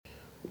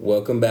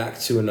Welcome back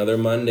to another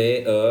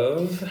Monday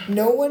of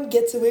No One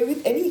Gets Away with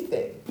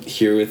Anything.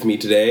 Here with me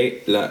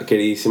today, la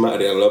queridísima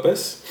Ariana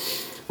López.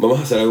 Vamos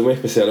a hacer algo muy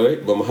especial hoy.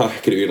 Vamos a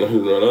escribirnos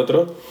el uno al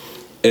otro.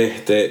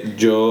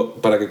 Yo,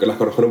 para que las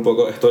conozcan un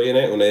poco, esto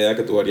viene una idea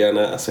que tuvo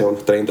Ariana hace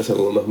unos 30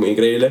 segundos, muy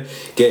increíble,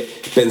 que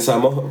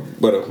pensamos,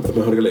 bueno, es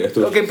mejor que le digas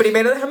tú. Ok,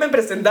 primero déjame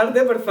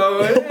presentarte, por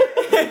favor.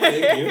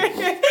 Thank you.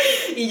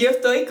 Y yo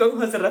estoy con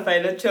José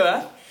Rafael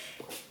Ochoa.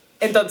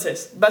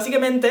 Entonces,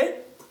 básicamente,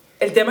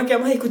 el tema que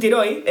vamos a discutir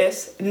hoy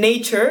es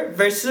Nature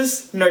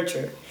versus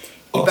Nurture.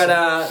 Y Awesome.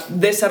 para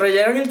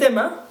desarrollar en el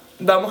tema,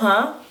 vamos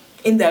a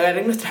indagar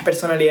en nuestras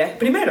personalidades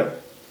primero.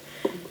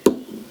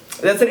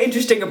 That's an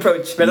interesting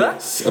approach, ¿verdad?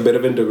 Yes, a bit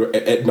of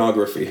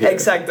ethnography here.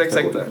 Exacto.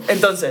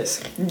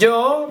 Entonces,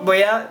 yo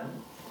voy a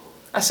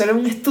hacer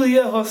un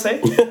estudio de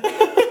José.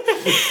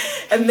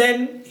 And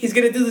then he's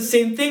gonna do the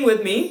same thing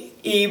with me.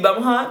 Y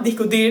vamos a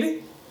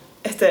discutir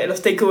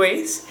los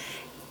takeaways.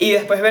 Y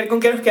después ver con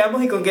qué nos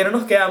quedamos y con qué no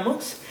nos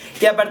quedamos.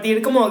 Y a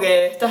partir como que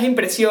de estas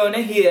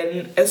impresiones y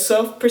de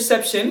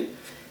self-perception,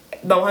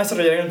 vamos a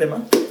desarrollar el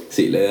tema.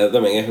 Sí, la idea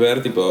también es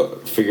ver,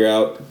 figure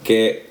out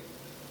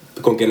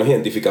con qué nos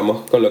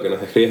identificamos con lo que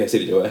nos describe. Es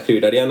decir, yo voy a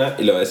escribir a Ariana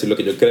y le voy a decir lo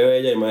que yo creo de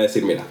ella y me va a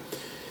decir, mira,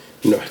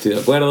 no estoy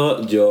de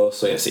acuerdo, yo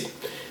soy así.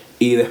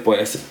 Y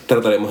después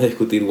trataremos de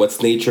discutir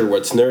what's nature,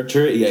 what's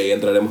nurture, y ahí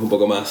entraremos un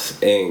poco más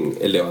en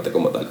el debate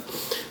como tal.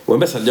 Voy a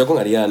empezar yo con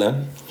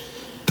Ariana.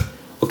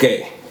 Ok,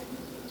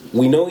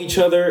 we know each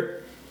other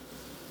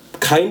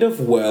kind of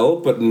well,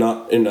 but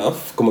not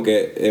enough. Como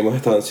que hemos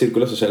estado en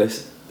círculos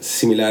sociales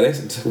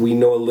similares. We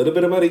know a little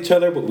bit about each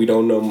other, but we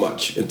don't know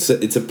much.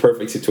 It's a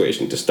perfect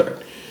situation to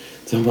start.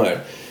 So, vamos a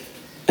ver.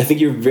 I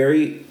think you're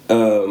very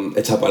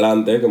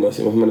echapalante, como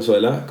decimos en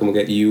Venezuela. Como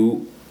que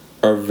you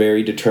are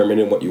very determined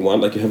in what you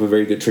want. Like, you have a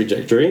very good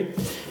trajectory.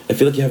 I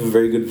feel like you have a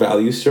very good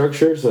value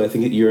structure. So I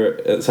think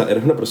that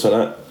eres una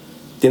persona,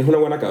 tienes una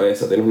buena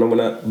cabeza, tienes una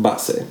buena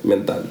base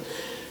mental.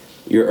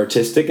 You're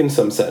artistic in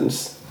some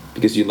sense,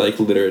 because you like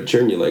literature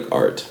and you like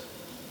art.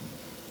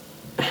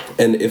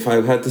 And if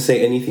I had to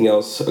say anything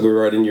else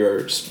regarding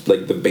your,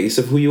 like, the base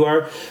of who you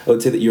are, I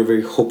would say that you're a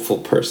very hopeful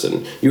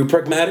person. You're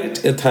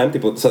pragmatic at times,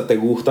 o sea, te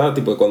gusta,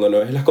 cuando no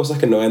ves las cosas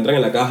que no entran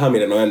en la caja,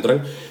 mira, no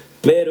entran.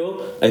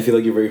 Pero I feel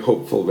like you're very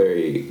hopeful,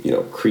 very,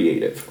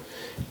 creative.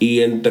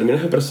 Y en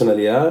términos de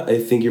personalidad, I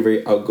think you're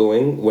very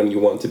outgoing when you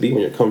want to be,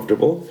 when you're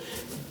comfortable.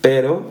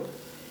 Pero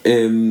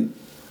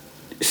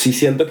sí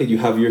siento que you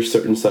have your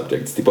certain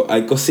subjects.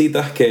 Hay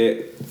cositas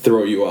que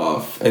throw you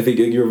off. I think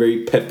you're a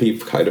very pet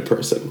peeve kind of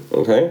person,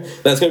 okay?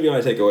 That's gonna be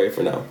my takeaway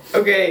for now.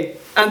 Ok,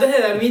 antes de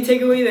dar mi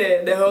takeaway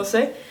de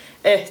José,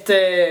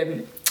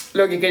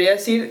 lo que quería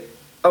decir,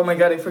 oh my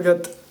god, I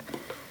forgot,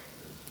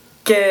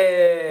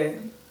 que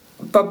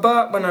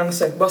papá, bueno, no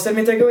sé, voy a hacer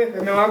mi takeaway,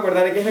 después me voy a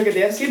acordar de qué es lo que te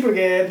iba a decir,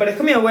 porque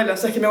parezco mi abuela, o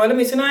sea, es que mi abuela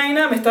me dice una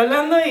vaina, me está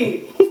hablando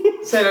y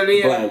se le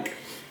olvida. Blank.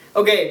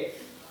 Ok,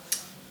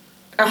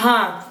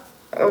 ajá,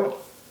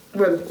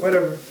 well,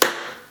 whatever.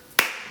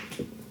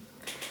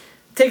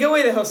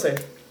 Takeaway de José,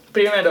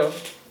 primero,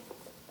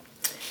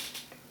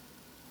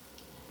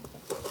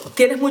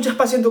 tienes mucho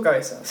espacio en tu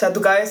cabeza, o sea,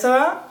 tu cabeza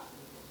va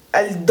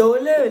al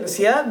doble de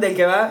velocidad del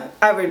que va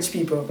average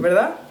people,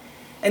 ¿verdad?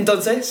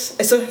 Entonces,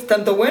 eso es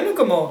tanto bueno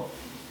como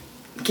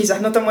quizás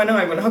no tan bueno en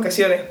algunas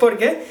ocasiones,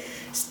 porque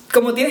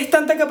como tienes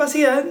tanta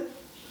capacidad,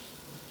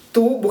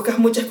 tú buscas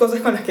muchas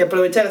cosas con las que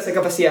aprovechar esa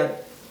capacidad.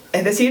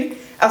 Es decir,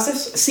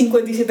 haces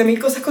 57.000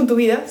 cosas con tu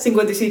vida,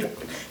 55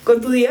 con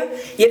tu día,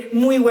 y eres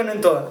muy bueno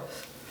en todas.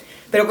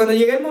 Pero cuando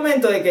llega el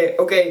momento de que,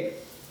 ok,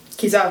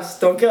 quizás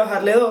tengo que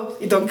bajarle 2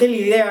 y tengo que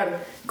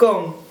lidiar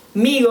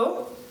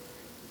conmigo,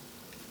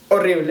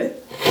 horrible.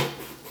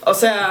 O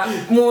sea,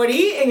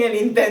 morí en el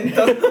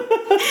intento.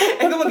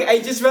 Es como que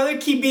I just rather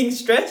keep being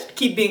stressed,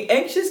 keep being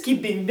anxious,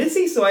 keep being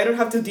busy, so I don't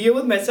have to deal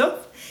with myself.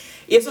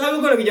 Y eso es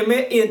algo con lo que yo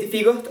me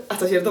identifico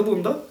hasta cierto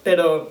punto,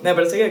 pero me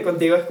parece que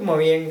contigo es como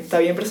está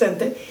bien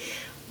presente.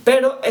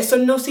 Pero eso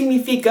no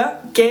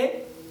significa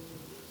que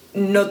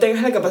no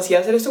tengas la capacidad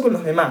de hacer eso con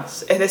los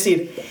demás. Es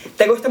decir,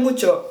 te cuesta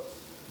mucho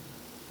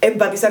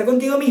empatizar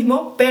contigo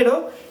mismo,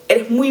 pero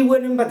eres muy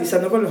bueno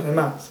empatizando con los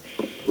demás.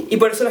 Y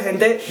por eso la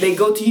gente, they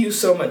go to you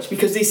so much,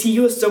 because they see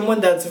you as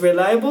someone that's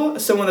reliable,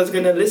 someone that's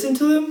going to listen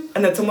to them,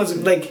 and that someone's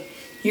like,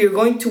 you're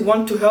going to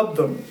want to help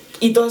them.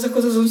 Y todas esas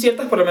cosas son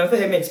ciertas, por lo menos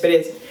desde mi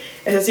experiencia.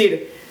 Es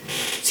decir,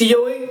 si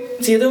yo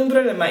tengo un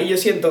problema y yo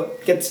siento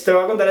que te lo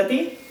voy a contar a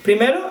ti,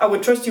 primero, I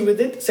would trust you with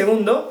it.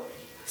 Segundo,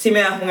 si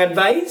me das un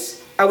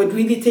advice, I would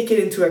really take it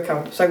into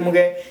account. O sea, como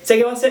que sé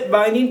que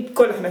va a venir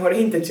con las mejores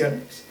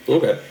intenciones.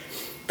 Okay.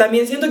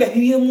 También siento que has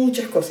vivido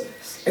muchas cosas.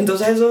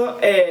 Entonces eso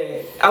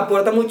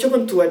aporta mucho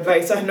con tu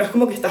advice, ¿sabes? No es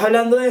como que estás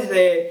hablando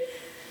desde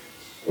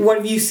what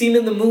have you seen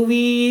in the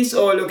movies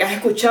o lo que has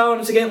escuchado,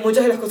 no sé qué.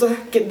 Muchas de las cosas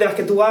de las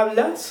que tú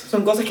hablas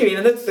son cosas que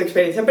vienen de tu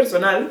experiencia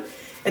personal.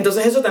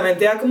 Entonces eso también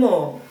te da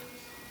como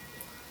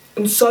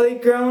un solid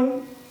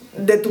ground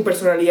de tu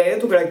personalidad y de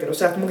tu carácter. O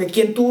sea, como que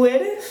quien tú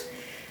eres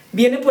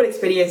viene por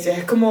experiencias.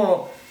 Es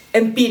como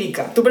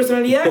empírica. Tu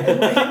personalidad es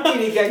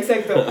empírica,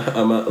 exacto.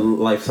 I'm a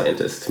life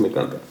scientist, me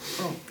encanta.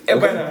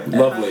 Bueno,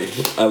 Lovely,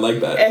 I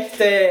like that.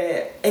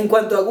 en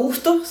cuanto a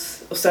gustos,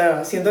 o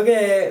sea, siento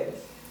que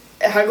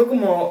es algo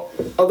como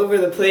all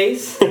over the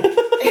place.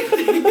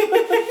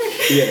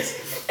 Yes.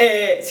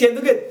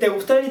 Siento que te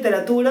gusta la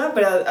literatura,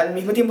 pero al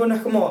mismo tiempo no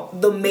es como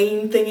the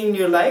main thing in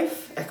your life.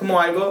 Es como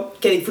algo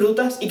que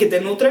disfrutas y que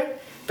te nutre,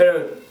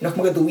 pero no es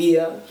como que tu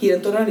vida gira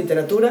en torno a la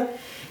literatura.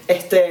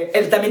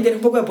 Él también tiene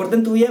un poco de deporte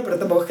en tu vida, pero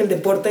tampoco es que el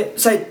deporte, o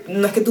sea,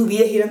 no es que tu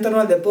vida gira en torno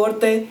al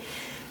deporte.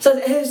 O sea,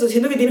 es eso,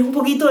 siento que tienes un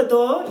poquito de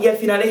todo y al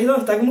final es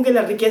donde está como que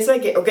la riqueza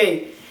de que, ok,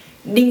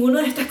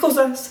 ninguna de estas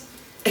cosas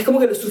es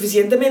como que lo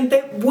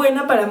suficientemente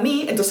buena para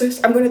mí,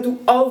 entonces I'm gonna do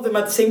all of them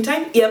at the same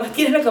time y además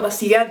tienes la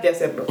capacidad de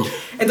hacerlo.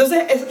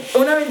 Entonces es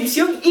una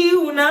bendición y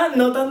una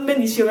no tan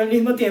bendición al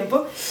mismo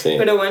tiempo. Sí.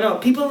 Pero bueno,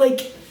 people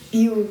like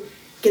you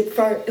get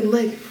far in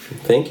life.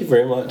 Thank you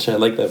very much. I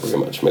like that very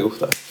much. Me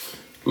gusta.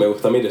 Me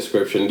gusta mi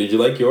description. Did you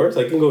like yours?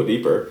 I can go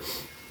deeper.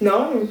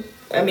 No,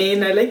 I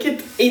mean, I like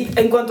it. Y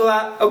en cuanto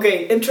a,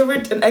 okay,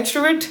 introvert and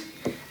extrovert,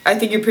 I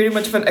think you're pretty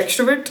much of an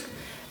extrovert.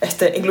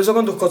 Incluso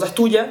con tus cosas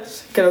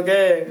tuyas, creo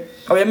que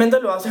obviamente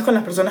lo haces con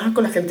las personas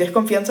con las que tienes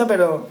confianza,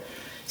 pero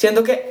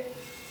siento que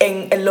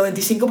en el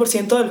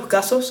 95% de los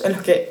casos en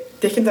los que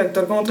tienes que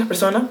interactuar con otras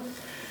personas,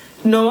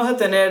 no vas a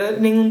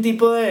tener ningún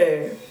tipo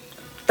de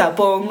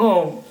tapón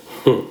o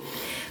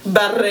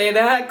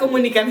barrera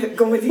comunicacional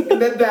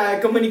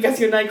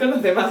con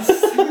los demás.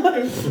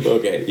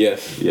 Okay,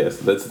 yes,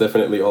 that's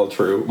definitely all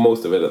true.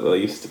 Most of it, at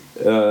least.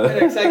 Bueno,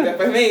 exacto,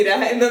 pues me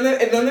dirás, ¿en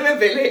dónde me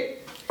peleé?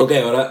 Ok,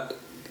 ahora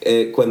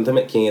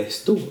cuéntame quién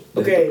eres tú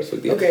desde tu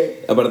perspectiva.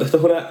 Okay. Aparte, esto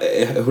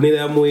es una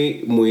idea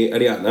muy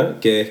ariana,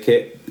 que es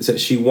que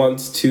she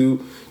wants to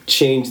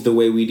change the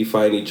way we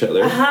define each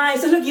other. Ajá,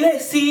 eso es lo que iba a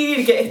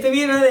decir, que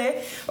viene de,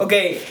 ok,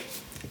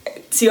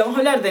 si vamos a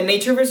hablar de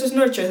nature versus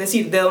nurture, es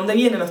decir, de dónde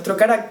viene nuestro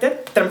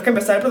carácter, tenemos que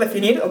empezar por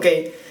definir, ok,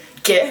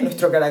 ¿qué es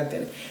nuestro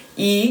carácter?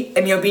 Y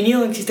en mi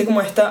opinión existe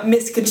como esta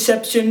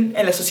misconception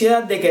en la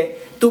sociedad de que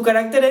tu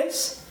carácter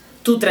es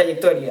tu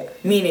trayectoria,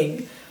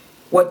 meaning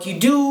what you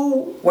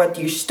do, what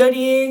you're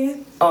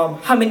studying,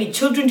 how many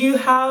children do you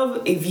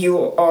have, if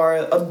you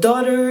are a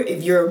daughter,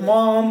 if you're a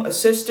mom, a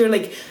sister,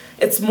 like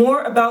it's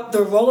more about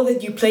the role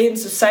that you play in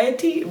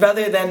society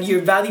rather than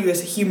your value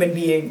as a human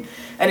being.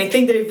 And I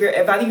think that if you're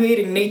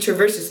evaluating nature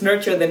versus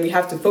nurture, then we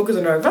have to focus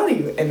on our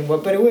value. And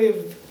what better way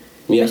of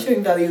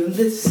measuring value than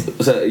this?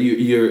 O sea,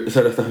 o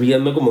sea, lo estás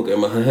viendo como que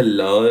más desde el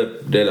lado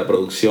de la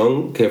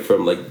producción que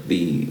from like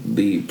the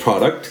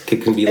product, que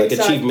can be like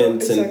Exacto,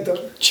 achievements exacto. and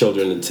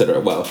children, etc.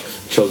 Well,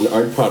 children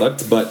aren't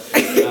products, but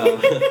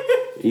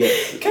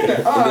yes. Kind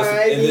of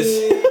are,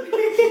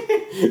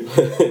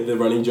 The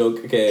running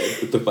joke que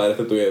tus padres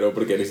te tuvieron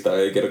porque necesitaba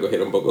que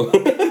recogiera un poco.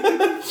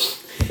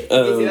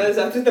 Y si no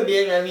desastre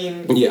también, I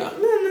mean... Yeah.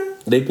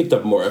 They picked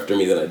up more after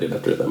me than I did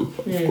after them,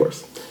 of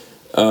course.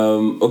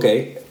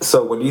 Okay,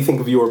 so what do you think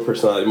of your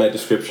personality, my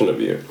description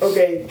of you?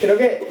 Ok, creo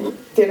que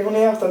tienes una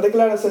idea bastante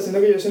clara, o sea, siento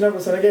que yo soy una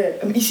persona que...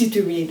 I'm easy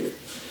to read.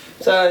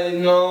 O sea,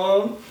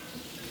 no...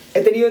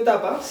 He tenido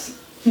etapas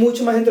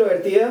mucho más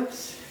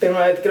introvertidas, pero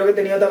creo que he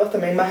tenido etapas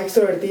también más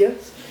extrovertidas.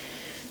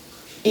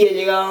 Y he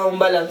llegado a un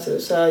balance, o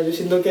sea, yo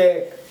siento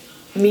que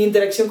mi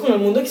interacción con el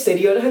mundo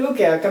exterior es algo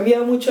que ha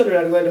cambiado mucho a lo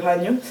largo de los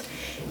años.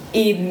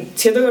 Y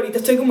siento que ahorita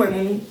estoy como en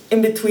un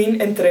in-between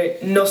entre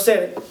no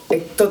ser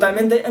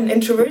totalmente an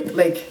introvert,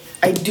 like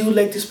I do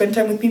like to spend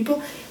time with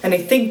people, and I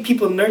think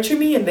people nurture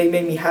me and they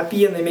make me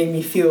happy and they make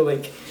me feel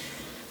like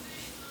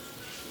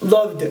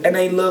loved, and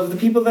I love the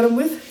people that I'm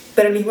with,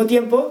 pero al mismo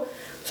tiempo,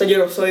 o sea, yo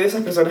no soy de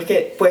esas personas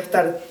que puede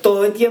estar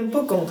todo el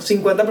tiempo con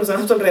 50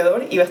 personas a tu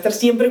alrededor y va a estar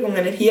siempre con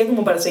energía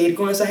como para seguir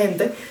con esa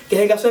gente, que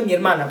es el caso de mi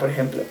hermana, por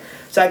ejemplo.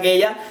 O sea, que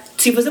ella,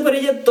 si fuese por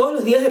ella, todos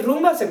los días de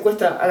rumba se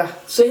acuesta a las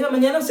 6 de la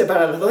mañana, se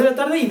para a las 2 de la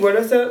tarde y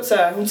vuelve a ser, o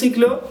sea, es un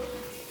ciclo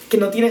que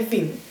no tiene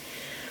fin.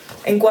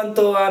 En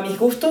cuanto a mis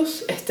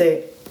gustos,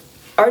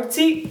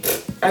 artsy,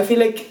 I feel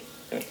like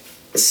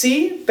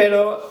sí,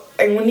 pero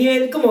en un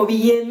nivel como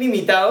bien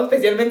limitado,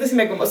 especialmente si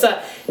o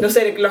sea, no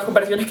sé, las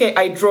comparaciones que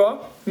I draw,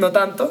 no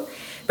tanto,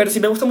 pero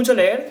sí me gusta mucho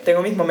leer,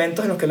 tengo mis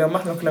momentos en los que leo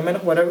más, en los que leo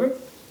menos, whatever.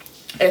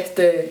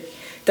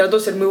 Trato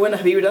de ser muy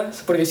buenas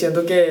vibras porque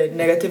siento que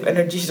negative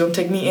energies don't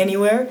take me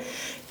anywhere,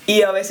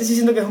 y a veces sí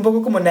siento que es un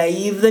poco como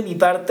naive de mi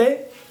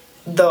parte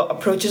the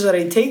approaches that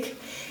I take,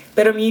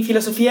 pero mi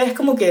filosofía es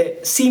como que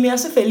si me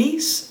hace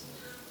feliz,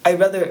 I'd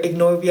rather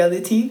ignore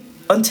reality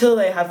until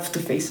I have to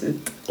face it.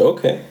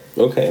 Okay,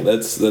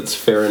 that's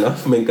fair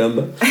enough, me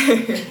encanta.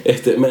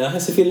 Me das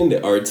ese feeling de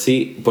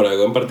artsy por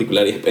algo en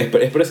particular, y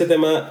es por ese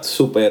tema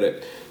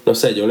súper, no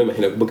sé, yo me lo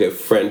imagino como que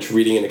French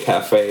reading in a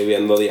cafe,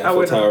 viendo the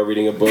Eiffel Tower,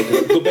 reading a book.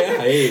 Tú pegas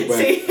ahí, pues.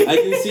 Sí. I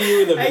can see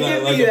you with I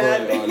can see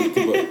that.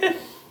 tipo,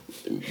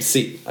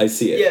 sí, I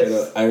see it, Yes.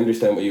 pero I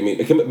understand what you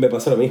mean. Es que me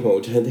pasa lo mismo,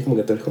 mucha gente es como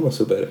que tú eres como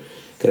súper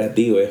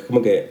creativo, es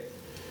como que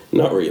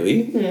not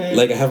really.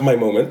 Like I have my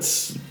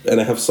moments and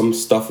I have some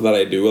stuff that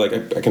I do, like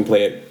I can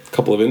play a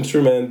couple of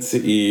instruments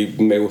y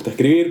me gusta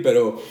escribir,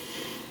 pero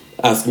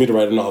ask me to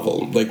write a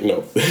novel. Like,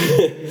 no.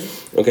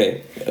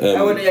 Okay.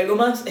 Bueno, y algo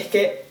más es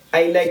que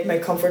I like my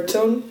comfort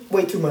zone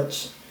way too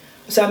much.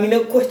 O sea, a mí me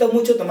cuesta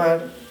mucho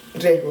tomar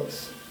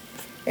riesgos.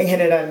 En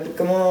general.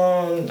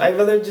 Como, I'd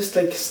rather just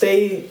like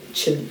stay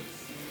chill.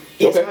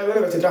 Y eso Okay. es algo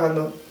en lo que estoy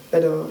trabajando.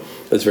 Pero...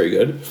 That's very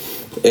good.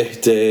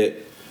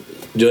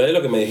 Yo de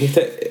lo que me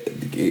dijiste,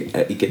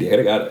 y quería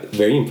agregar,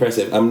 very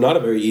impressive. I'm not a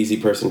very easy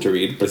person to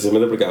read,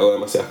 precisamente porque hago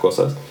demasiadas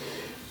cosas.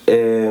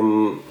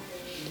 And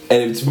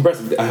it's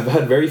impressive. I've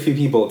had very few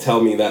people tell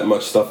me that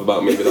much stuff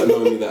about me without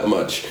knowing me that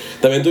much.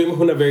 También tuvimos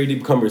una very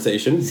deep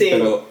conversation, Sí.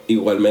 pero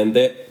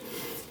igualmente,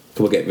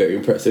 como que very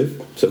impressive,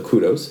 so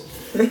kudos.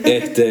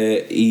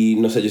 Y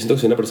no sé, yo siento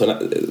que soy una persona,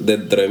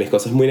 dentro de mis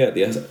cosas muy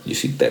negativas, yo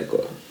soy terco.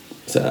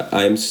 O sea,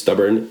 I'm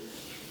stubborn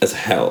as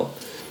hell.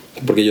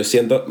 Porque yo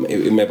siento,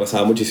 me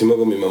pasaba muchísimo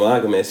con mi mamá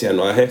que me decía,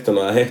 no hagas esto,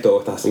 o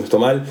estás haciendo esto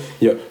mal.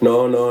 Y yo,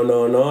 no,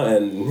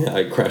 and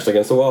I crashed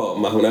against the wall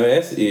más una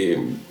vez y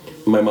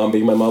my mom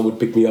would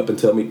pick me up and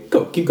tell me,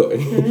 go, keep going.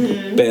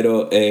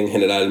 Pero en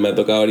general me ha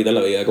tocado ahorita en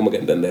la vida como que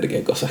entender que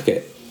hay cosas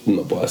que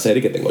no puedo hacer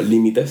y que tengo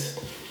límites.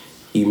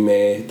 Y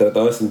me he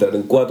tratado de centrar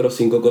en 4 o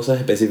 5 cosas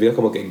específicas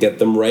como que get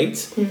them right.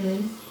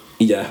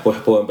 Y ya después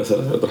puedo empezar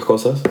a hacer otras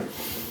cosas.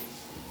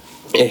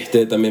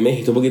 También me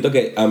dijiste un poquito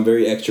que I'm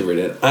very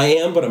extroverted. I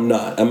am, but I'm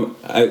not.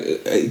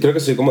 Creo que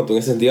soy como tú en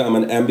ese sentido. I'm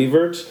an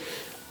ambivert.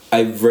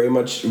 I very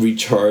much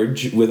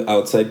recharge with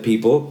outside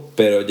people,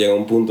 pero llega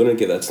un punto en el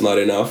que that's not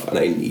enough and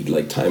I need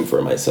like time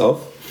for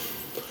myself.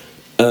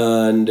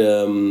 And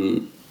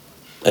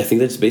I think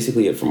that's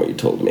basically it from what you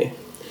told me.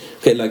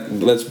 Okay, like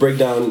let's break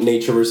down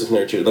nature versus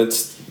nurture.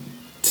 Let's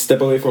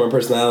step away from our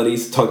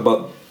personalities, talk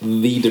about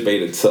the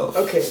debate itself.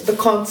 Okay, the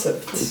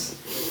concepts.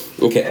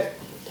 Okay.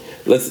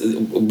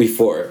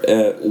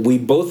 We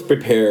both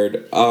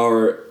prepared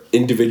our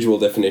individual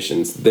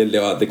definitions del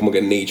debate como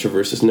que nature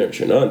versus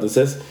nurture, ¿no?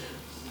 Entonces,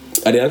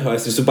 Ariana les va a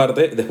decir su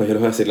parte, después yo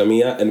les voy a decir la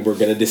mía, and we're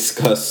gonna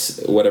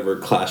discuss whatever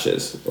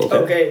clashes, okay?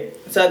 Okay,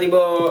 o sea,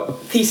 tipo,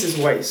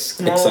 thesis-wise.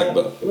 Como,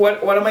 Exacto.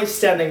 What am I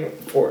standing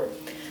for?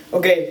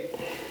 Okay.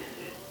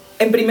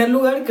 En primer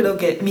lugar, creo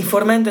que mi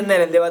forma de entender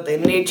el debate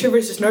nature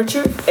versus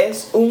nurture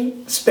es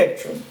un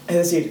spectrum. Es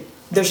decir,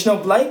 there's no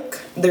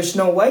black, there's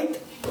no white,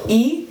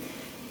 y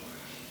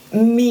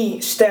mi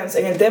stance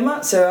en el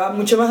tema se va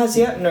mucho más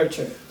hacia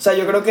nurture. O sea,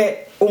 yo creo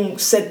que un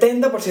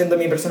 70% de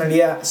mi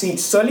personalidad, sí,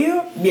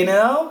 sólido, viene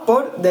dado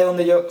por de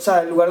donde yo, o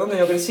sea, el lugar donde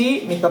yo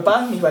crecí, mis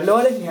papás, mis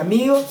valores, mis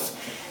amigos,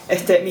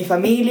 mi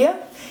familia.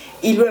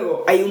 Y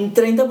luego hay un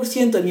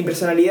 30% de mi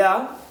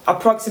personalidad,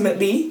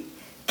 approximately,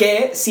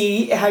 que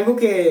sí es algo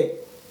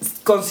que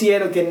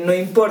considero que no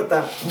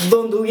importa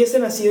dónde hubiese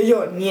nacido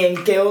yo, ni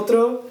en qué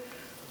otro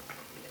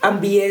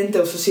ambiente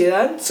o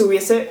sociedad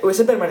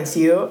hubiese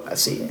permanecido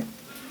así.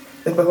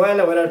 Después voy a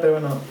elaborar, pero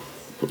bueno.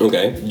 Ok,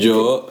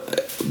 yo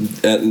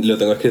lo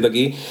tengo escrito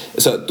aquí. O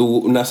sea,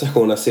 tú naces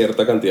con una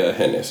cierta cantidad de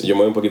genes. Yo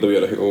me voy un poquito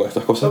biológico con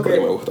estas cosas porque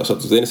me gusta. O sea,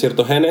 tú tienes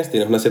ciertos genes,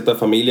 tienes una cierta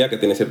familia que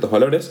tiene ciertos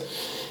valores,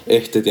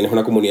 tienes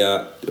una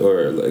comunidad,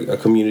 or like a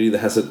community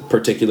that has a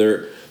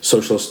particular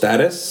social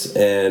status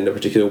and a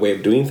particular way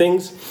of doing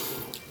things,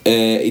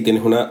 y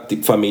tienes una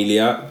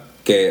familia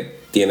que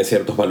tiene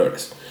ciertos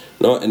valores,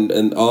 ¿no?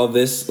 And all of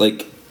this,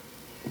 like,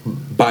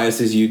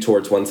 biases you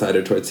towards one side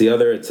or towards the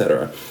other,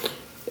 etc.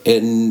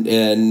 And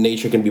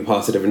nature can be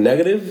positive or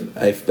negative.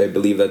 I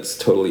believe that's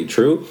totally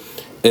true.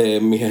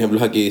 Mis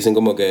ejemplos aquí dicen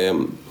como que,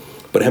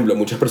 por ejemplo,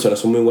 muchas personas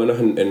son muy buenos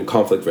en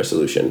conflict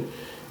resolution,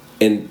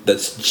 and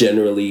that's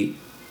generally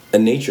a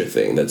nature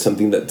thing. That's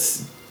something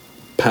that's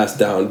passed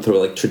down through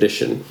like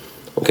tradition.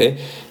 Okay.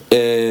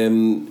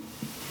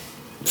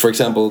 For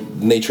example,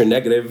 nature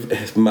negative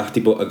es más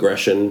tipo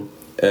aggression,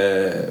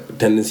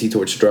 tendency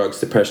towards drugs,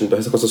 depression,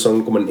 todas esas cosas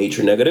son como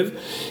nature negative.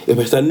 Y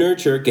después está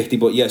nurture, que es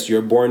tipo, yes,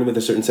 you're born with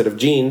a certain set of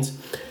genes,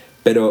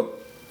 pero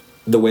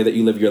the way that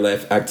you live your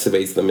life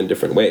activates them in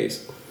different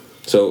ways.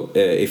 So,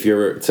 if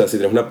you're, o sea, si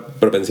tienes una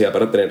propensidad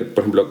para tener,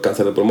 por ejemplo,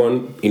 cáncer de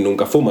pulmón y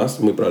nunca fumas,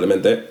 muy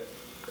probablemente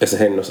ese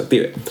gen no se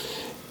active.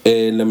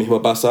 Lo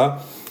mismo pasa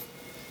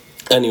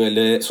a nivel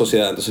de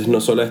sociedad. Entonces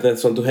no solo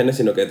son tus genes,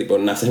 sino que tipo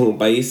naces en un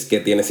país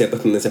que tiene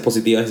ciertas tendencias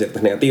positivas y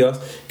ciertas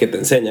negativas que te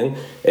enseñan.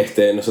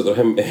 Nosotros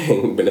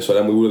en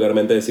Venezuela muy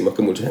vulgarmente decimos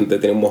que mucha gente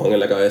tiene un mojón en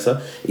la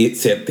cabeza, y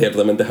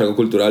ciertamente es algo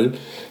cultural.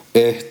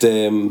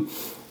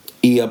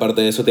 Y aparte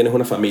de eso tienes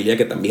una familia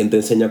que también te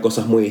enseña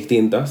cosas muy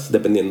distintas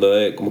dependiendo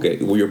de como que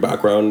your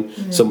background.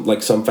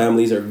 Some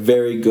families are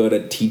very good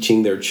at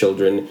teaching their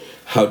children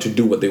how to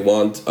do what they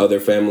want. Other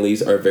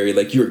families are very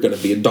like, you're gonna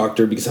be a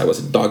doctor because I was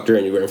a doctor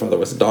and your grandfather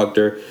was a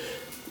doctor.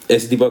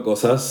 Ese tipo de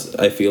cosas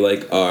I feel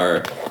like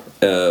are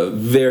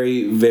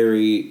very,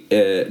 very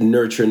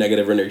nurture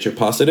negative or nurture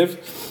positive.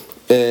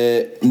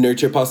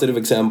 Nurture positive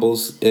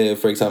examples,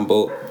 for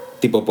example,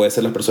 tipo puede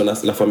ser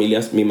las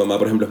familias. Mi mamá,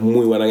 por ejemplo, es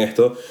muy buena en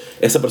esto.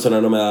 Esa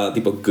persona no me da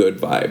tipo good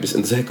vibes,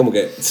 entonces es como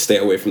que stay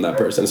away from that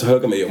person. Eso es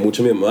algo que me dio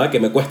mucho mi mamá, que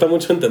me cuesta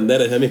mucho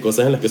entender, es de mis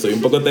cosas en las que soy un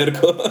poco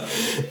terco.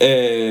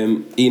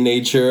 Y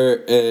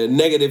nature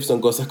negative son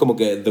cosas como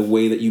que the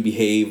way that you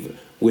behave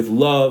with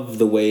love,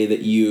 the way that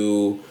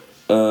you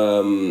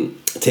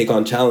take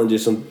on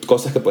challenges, son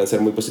cosas que pueden ser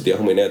muy positivas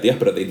o muy negativas,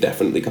 pero they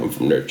definitely come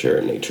from nurture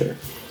and nature.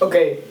 Ok,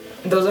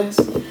 entonces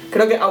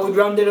creo que I would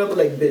round it up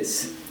like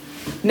this.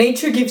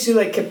 Nature gives you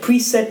like a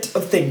preset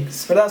of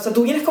things, ¿verdad? O sea,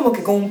 tú vienes como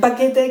que con un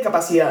paquete de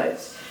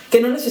capacidades,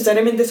 que no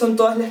necesariamente son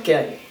todas las que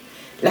hay.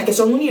 Las que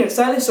son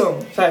universales son,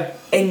 ¿sabes?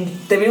 En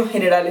términos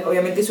generales,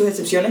 obviamente, y sus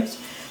excepciones,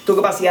 tu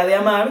capacidad de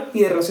amar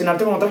y de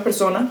relacionarte con otras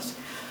personas,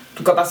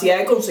 tu capacidad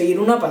de conseguir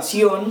una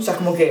pasión, o sea,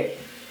 como que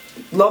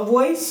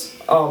love-wise,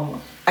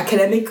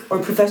 academic or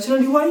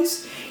professionally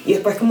wise, y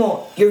después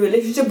como your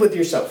relationship with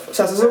yourself. O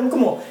sea, esos son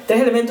como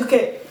tres elementos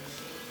que,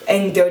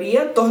 en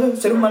teoría, todos los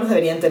seres humanos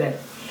deberían tener.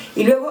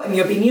 Y luego, en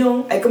mi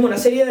opinión, hay como una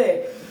serie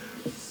de...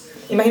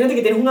 Imagínate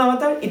que tienes un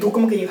avatar y tú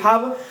como que you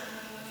have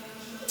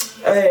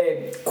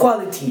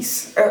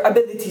qualities or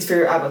abilities for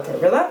your avatar,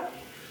 ¿verdad?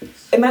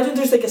 Imagine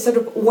there's like a set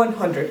of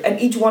 100 and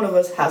each one of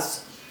us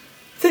has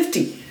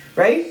 50,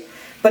 right?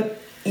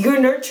 But your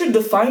nurture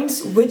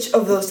defines which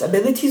of those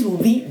abilities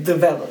will be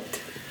developed.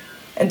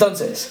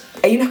 Entonces,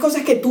 hay unas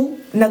cosas que tú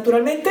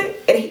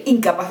naturalmente eres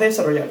incapaz de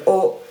desarrollar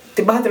o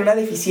te vas a tener una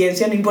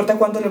deficiencia, no importa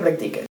cuánto lo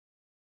practiques.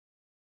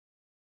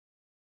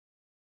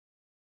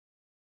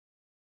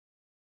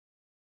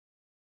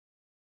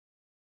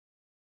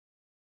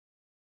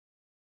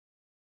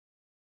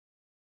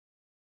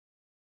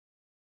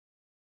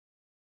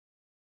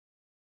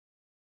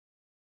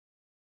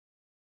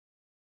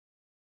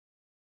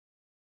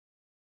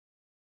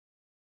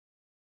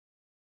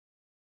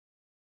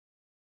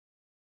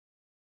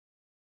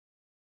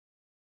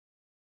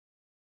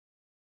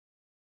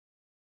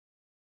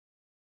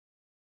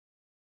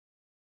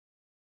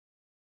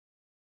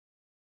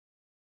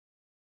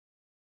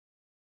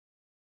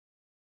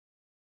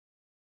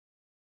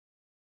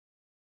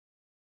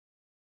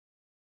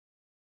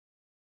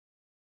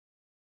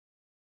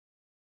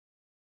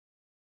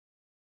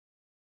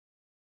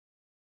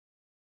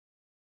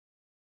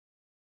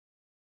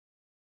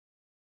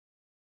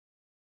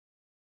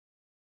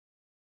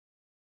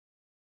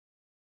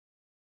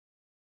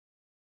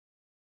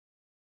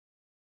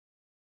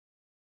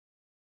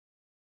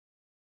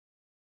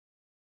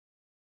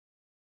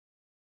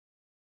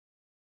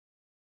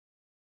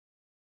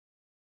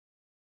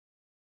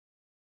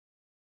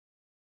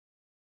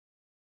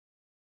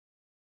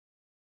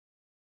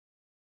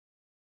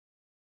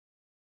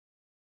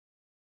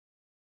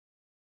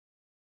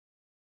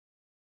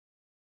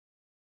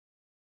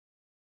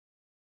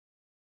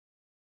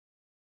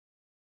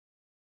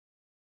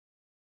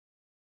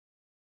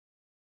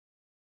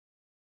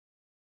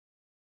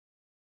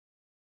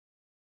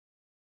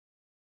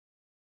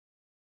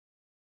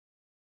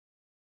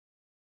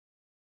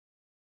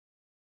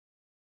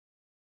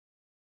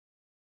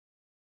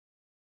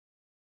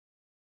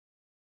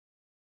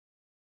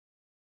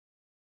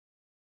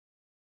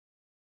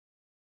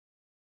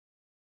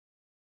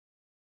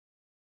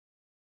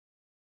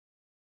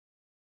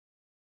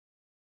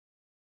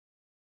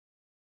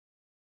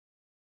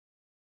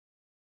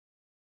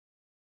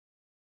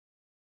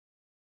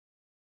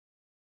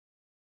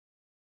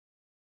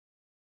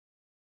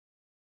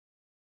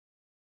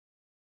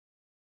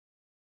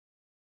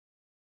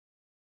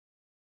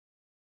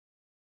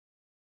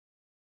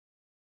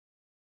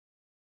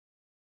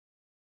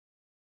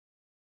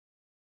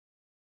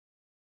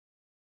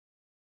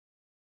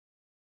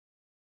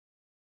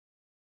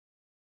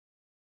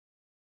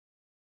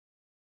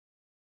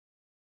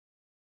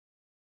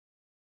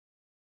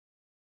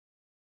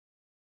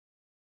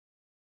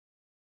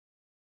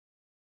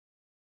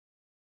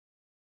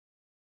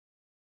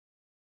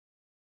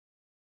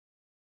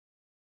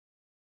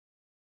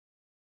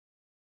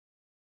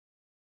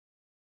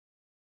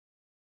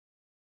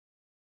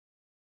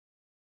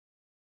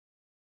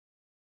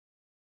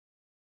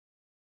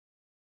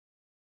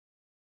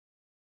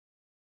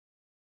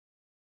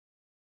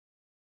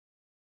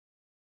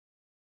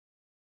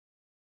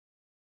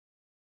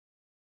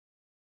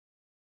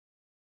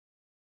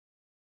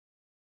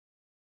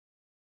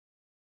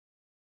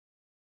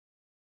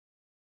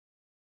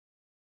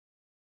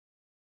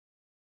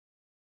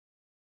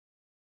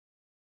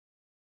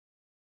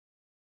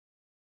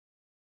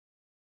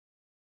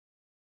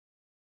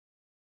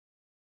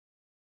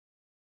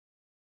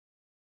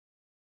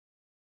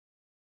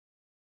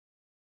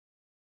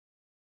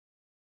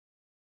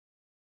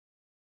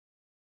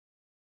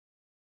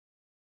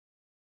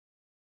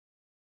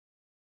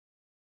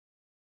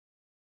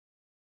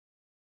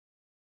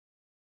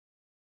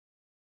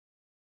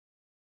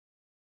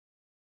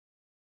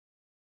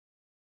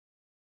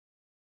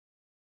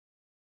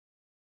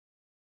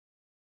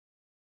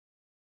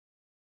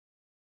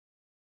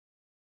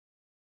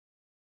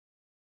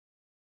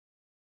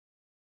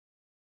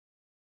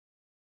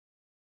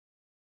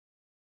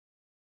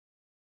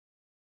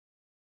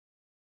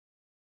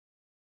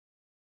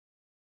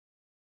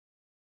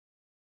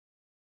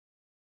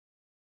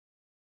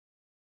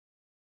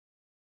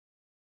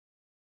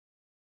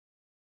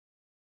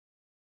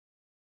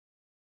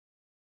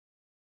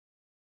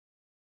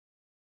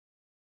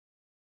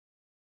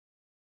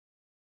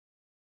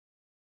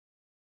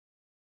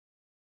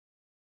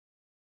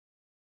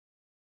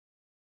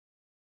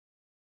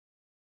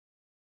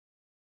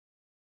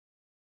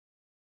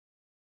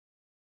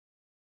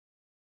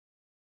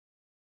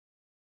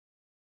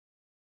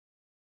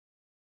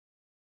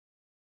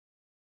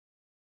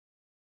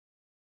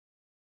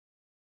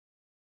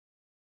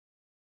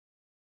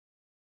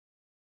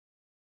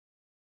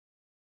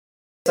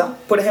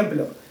 por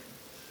ejemplo,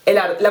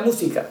 la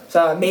música. O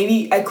sea,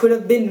 maybe I could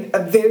have been a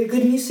very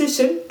good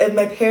musician if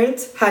my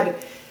parents had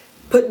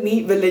put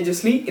me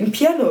religiously in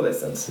piano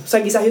lessons. O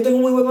sea, quizás yo tengo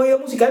un muy buen oído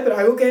musical, pero es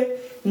algo que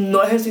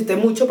no ejercité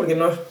mucho porque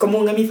no es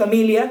común en mi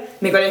familia.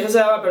 Mi colegio se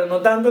daba, pero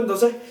no tanto,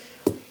 entonces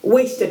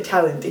wasted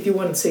talent, if you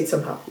want to say it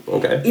somehow.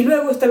 Okay. Y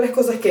luego están las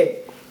cosas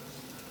que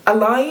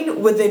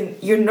align within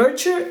your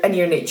nurture and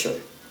your nature.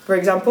 For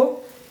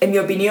example, en mi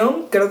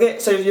opinión, creo que, o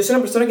sea, yo soy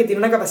una persona que tiene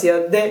una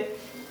capacidad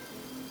de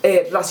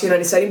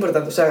racionalizar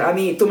importante. O sea, a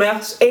mí, tú me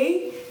das A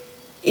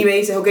y me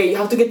dices, okay, you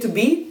have to get to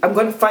B, I'm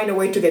going to find a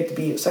way to get to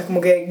B. O sea,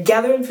 como que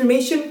gather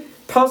information,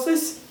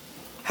 process,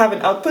 have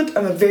an output,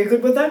 I'm very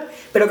good with that.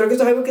 Pero creo que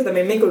esto es algo que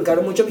también me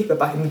inculcaron mucho mis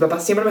papás. Mi papá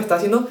siempre me está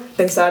haciendo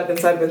pensar.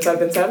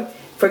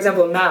 For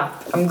example,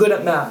 math, I'm good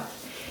at math.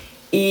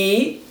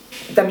 Y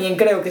también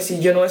creo que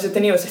si yo no hubiese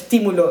tenido ese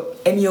estímulo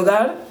en mi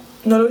hogar,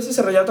 no lo hubiese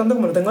desarrollado tanto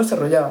como lo tengo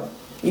desarrollado.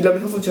 Y lo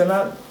mismo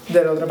funciona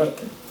de la otra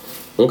parte.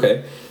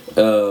 Okay.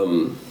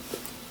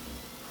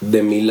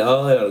 De mi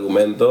lado del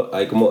argumento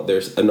hay como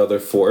there's another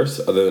force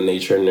other than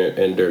nature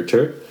and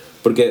nurture,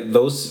 porque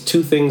those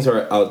two things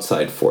are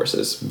outside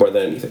forces more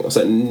than anything. O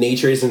sea,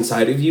 nature is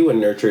inside of you and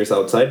nurture is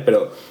outside,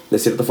 pero de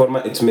cierta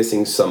forma it's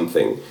missing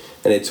something,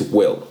 and it's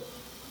will.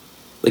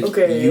 Like,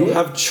 okay. You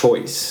have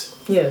choice.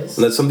 Yes.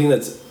 And that's something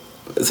that's,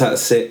 o sea,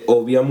 se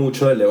obvia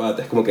mucho del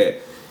debate. Es como que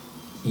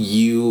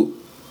you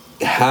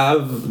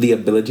have the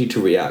ability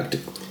to react.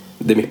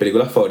 De mis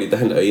películas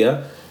favoritas en la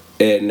vida,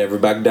 Never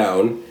Back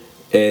Down,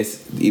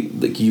 is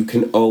like you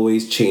can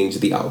always change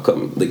the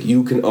outcome. Like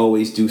you can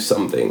always do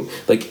something.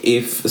 Like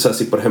if, o sea,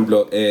 si por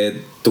ejemplo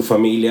tu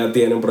familia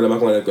tiene un problema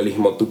con el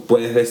alcoholismo, tú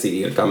puedes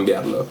decidir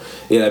cambiarlo.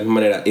 Y de la misma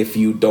manera, if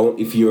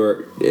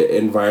your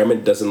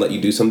environment doesn't let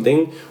you do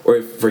something, or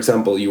if, for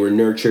example, you were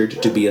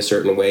nurtured to be a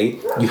certain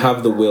way, you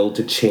have the will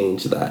to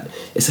change that.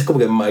 Ese es como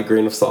que my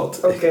grain of salt.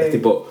 Okay.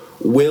 Tipo,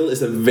 will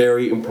is a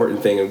very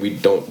important thing and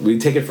we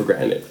take it for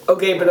granted.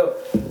 Okay, pero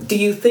do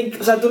you think,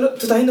 o sea, tú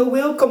estás viendo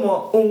will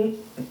como un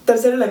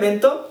tercer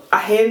elemento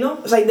ajeno,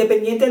 o sea,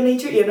 independiente de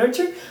nature y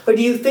nurture, or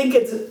do you think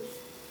it's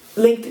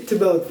linked to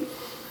both?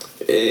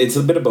 It's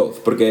a bit of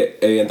both, porque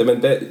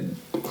evidentemente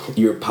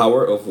your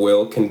power of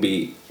will can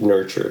be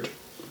nurtured.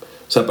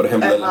 O sea, por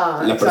ejemplo,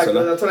 las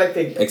personas, that's what I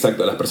think.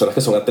 Exacto, las personas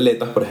que son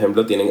atletas, por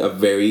ejemplo, tienen a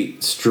very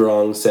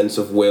strong sense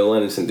of will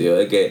en el sentido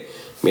de que,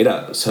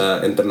 mira, o sea,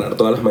 entrenar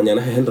todas las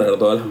mañanas es entrenar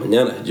todas las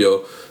mañanas.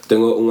 Yo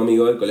tengo un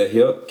amigo del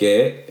colegio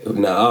que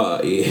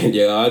nadaba y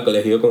llegaba al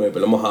colegio con el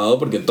pelo mojado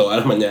porque todas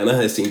las mañanas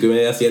de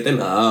 5:30 a 7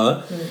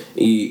 nadaba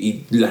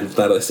y las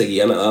tardes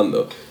seguía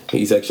nadando.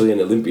 He's actually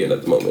an Olympian at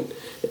the moment.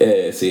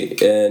 Sí,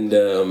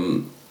 pero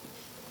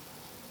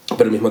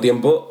al mismo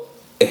tiempo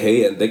es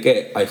evidente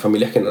que hay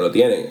familias que no lo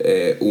tienen.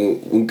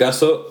 Un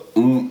caso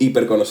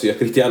hiper conocido es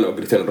Cristiano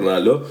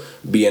Ronaldo.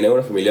 Viene de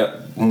una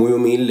familia muy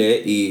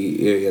humilde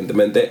y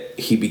evidentemente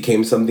he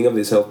became something of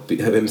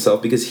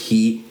himself because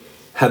he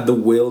had the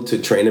will to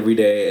train every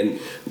day. And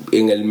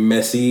en el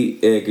Messi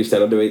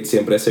Cristiano debate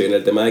siempre se viene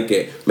el tema de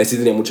que Messi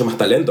tenía mucho más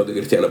talento que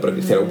Cristiano, pero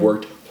Cristiano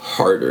worked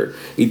harder.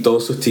 Y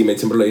todos sus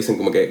teammates siempre lo dicen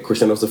como que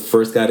Cristiano was the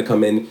first guy to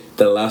come in,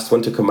 the last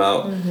one to come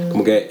out.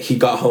 Como que he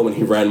got home and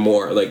he ran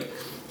more. Like,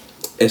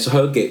 eso es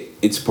algo que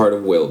it's part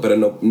of will, pero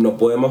no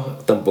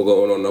podemos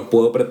tampoco, no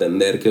puedo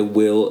pretender que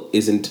will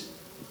isn't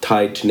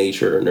tied to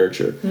nature or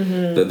nurture.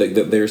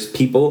 There's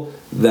people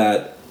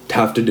that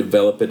have to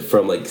develop it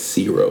from like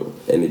zero,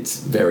 and it's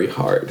very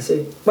hard.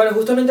 Sí. Bueno,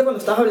 justamente cuando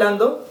estabas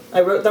hablando,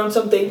 I wrote down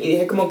something y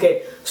dije como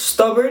que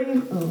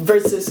stubborn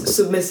versus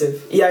submissive.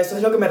 Y a eso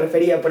es lo que me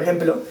refería. Por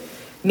ejemplo,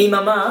 mi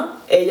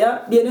mamá,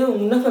 ella viene de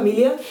una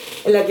familia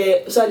en la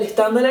que, o sea, el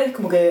estándar es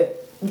como que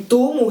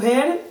tú,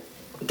 mujer,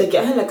 te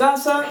quedas en la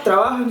casa,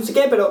 trabajas, no sé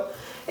qué, pero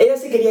ella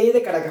se quería ir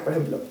de Caracas, por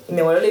ejemplo. Y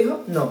mi abuelo le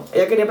dijo, no.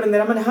 Ella quería aprender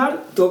a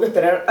manejar, tuvo que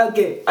esperar a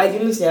que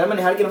alguien le enseñara a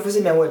manejar que no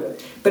fuese mi abuelo.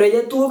 Pero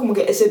ella tuvo como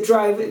que ese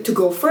drive to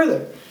go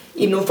further.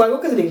 Y no fue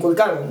algo que se le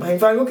inculcaron, más bien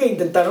fue algo que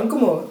intentaron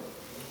como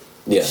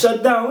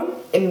shut down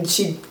and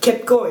she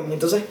kept going.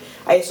 Entonces,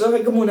 a eso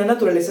hay como una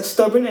naturaleza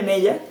stubborn en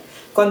ella.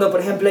 Cuando, por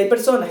ejemplo, hay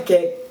personas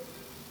que,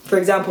 for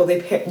example,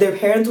 their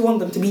parents want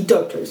them to be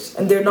doctors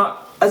and they're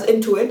not as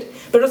into it,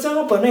 pero no se van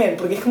a poner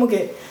porque es como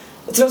que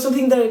it's not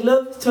something that I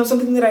love, it's not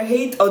something that I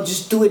hate, I'll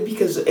just do it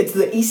because it's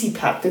the easy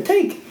path to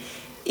take.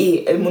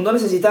 Y el mundo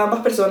necesita ambas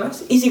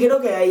personas y sí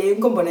creo que ahí hay un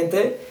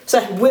componente, o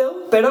sea, es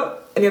will, pero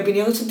en mi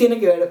opinión eso tiene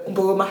que ver un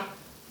poco más,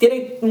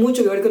 tiene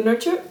mucho que ver con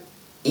nurture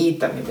y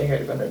también tiene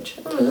que ver con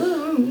nurture.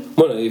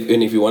 Bueno,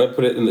 if you want to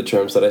put it in the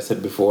terms that I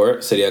said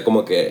before, sería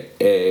como que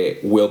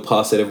will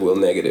positive, will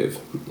negative.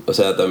 O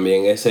sea,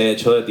 también ese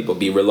hecho de tipo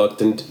be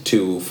reluctant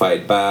to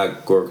fight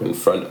back or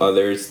confront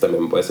others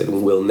también puede ser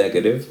un will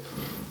negative.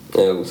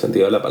 En algún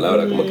sentido de la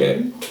palabra, como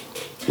que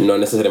no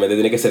necesariamente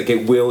tiene que ser que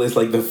will is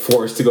like the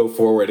force to go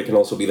forward, it can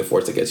also be the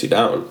force that gets you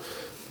down.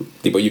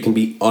 Tipo, you can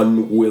be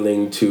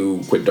unwilling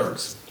to quit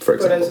drugs, for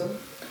example. Por eso.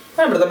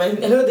 Bueno, pero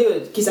también es lo que digo,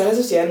 quizás la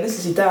sociedad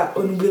necesita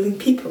unwilling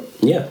people.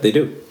 Yeah, they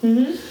do.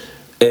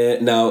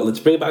 Now, let's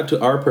bring it back to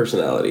our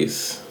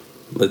personalities.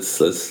 Let's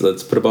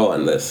put a bow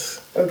on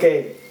this.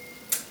 Okay.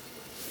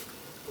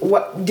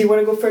 what do you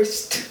want to go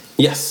first?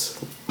 Yes,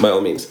 by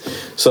all means.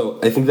 So,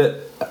 I think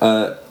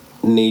that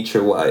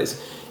nature-wise,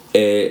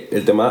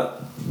 el tema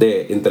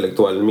de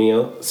intelectual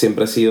mío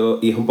siempre ha sido,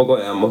 y es un poco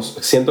de ambos,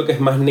 siento que es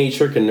más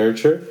nature que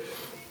nurture,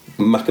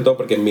 más que todo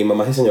porque mi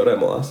mamá es diseñadora de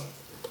modas.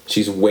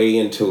 She's way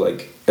into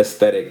like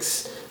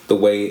aesthetics, the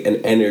way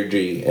and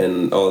energy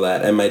and all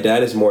that. And my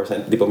dad is more,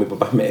 tipo mi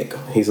papá es médico.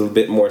 He's a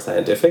bit more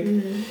scientific.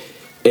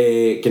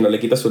 Que no le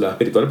quita su lado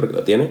espiritual porque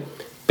lo tiene.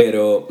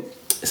 Pero,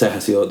 ¿sabes?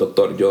 Ha sido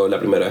doctor. Yo la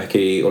primera vez que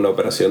vi una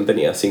operación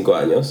tenía 5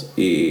 años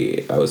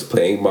y I was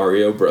playing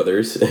Mario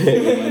Brothers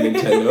in my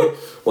Nintendo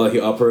while he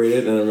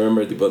operated. And I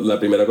remember, tipo, la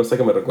primera cosa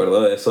que me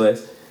recuerdo de eso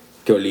es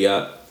que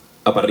olía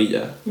a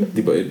parrilla.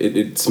 Tipo,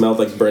 it smelled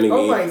like burning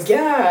Oh meat. my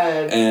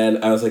god.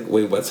 And I was like,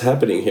 wait, what's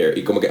happening here?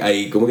 Y como que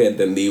ahí como que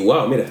entendí,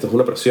 wow, mira, esto es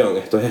una presión,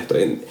 esto es esto.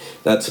 And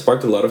that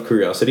sparked a lot of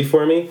curiosity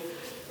for me.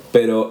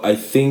 Pero I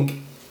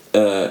think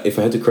if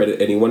I had to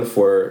credit anyone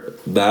for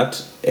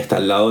that, está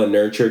al lado de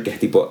nurture, que es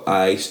tipo,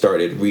 I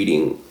started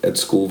reading at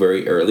school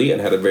very early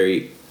and had a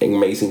very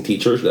amazing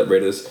teacher that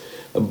read us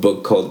a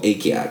book called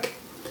Akiak.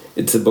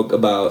 It's a book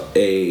about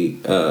a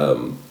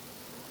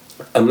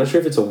I'm not sure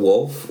if it's a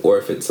wolf or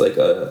if it's like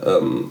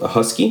a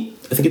husky.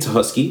 I think it's a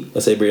husky,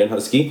 a Siberian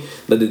husky,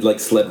 that did like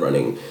sled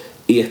running.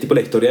 Y es tipo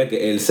la historia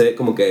que él se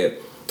como que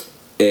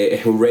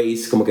es un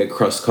race como que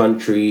cross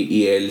country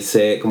y él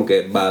se como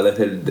que va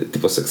desde el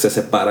tipo se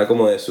separa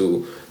como de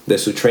su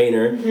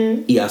trainer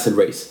y hace el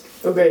race.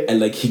 Okay. And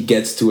like he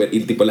gets to it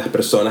y tipo las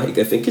personas,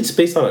 I think it's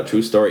based on a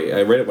true story.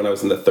 I read it when I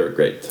was in the 3rd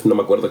grade. No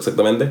me acuerdo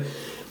exactamente.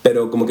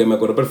 Pero como que me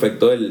acuerdo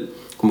perfecto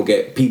como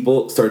que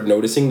people started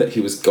noticing that he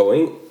was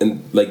going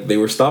and like they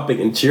were stopping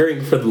and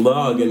cheering for the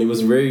log and it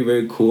was very,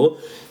 very cool.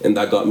 And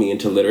that got me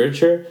into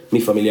literature. Mi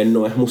familia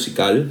no es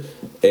musical.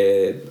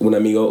 Un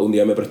amigo un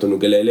día me prestó un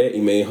ukelele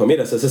y me dijo,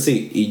 mira, se hace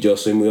así. Y yo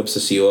soy muy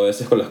obsesivo a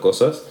veces con las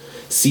cosas.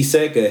 Sí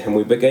sé que desde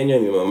muy pequeño, y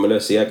mi mamá me lo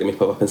decía, que mis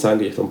papás pensaban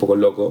que yo estaba un poco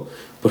loco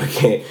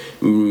porque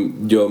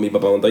mi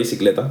papá monta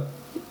bicicleta.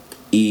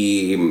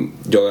 Y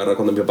yo agarraba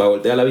cuando mi papá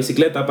volteaba la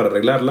bicicleta para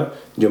arreglarla,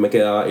 yo me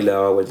quedaba y le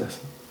daba vueltas.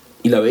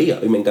 Y la veía,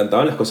 y me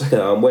encantaban las cosas que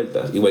daban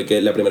vueltas. Igual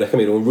que la primera vez que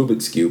miré un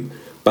Rubik's Cube,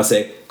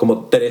 pasé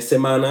como 3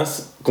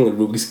 semanas con el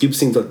Rubik's Cube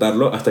sin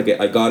soltarlo hasta que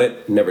I got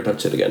it, never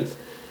touched it again.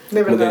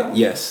 ¿De Como verdad? que,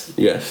 yes.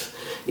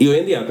 Y hoy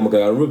en día como que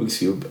agarro un Rubik's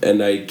Cube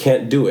and I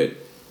can't do it.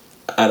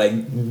 And I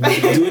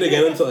do it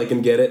again until I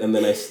can get it and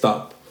then I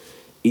stop.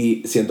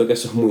 Y siento que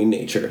eso es muy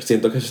nature.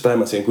 Siento que eso está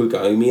demasiado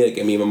inculcado en mí, de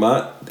que mi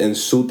mamá en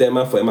su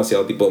tema fue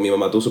demasiado tipo, mi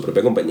mamá tuvo su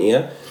propia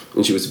compañía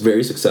and she was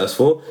very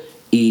successful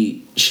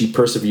y she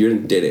persevered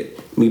and did it.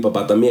 Mi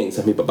papá también,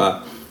 ¿sabes? Mi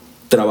papá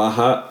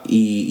trabaja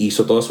y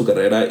hizo toda su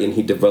carrera and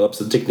he develops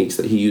the techniques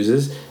that he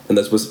uses and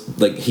that's was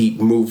like he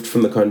moved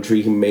from the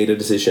country, he made a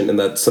decision and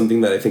that's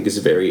something that I think is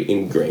very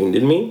ingrained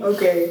in me.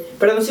 Okay,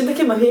 pero no sientes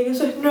que más bien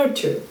eso es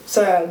nurture. O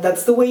sea,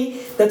 that's the way,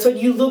 that's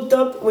what you looked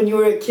up when you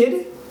were a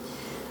kid.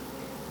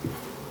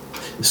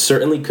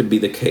 Certainly could be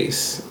the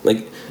case.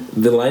 Like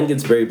the line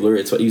gets very blurry.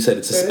 It's what you said.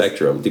 It's a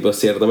spectrum. Tipo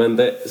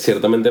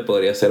ciertamente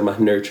podría ser más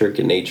nurture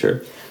que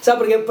nature. O sea,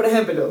 porque, por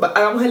ejemplo,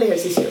 hagamos el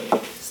ejercicio.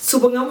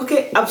 Supongamos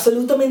que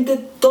absolutamente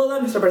toda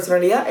nuestra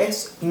personalidad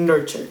es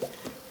nurture.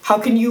 How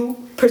can you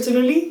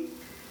personally,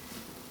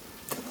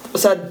 o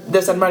sea,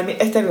 desarmarme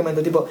este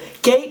argumento? Tipo,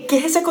 ¿qué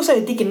es esa cosa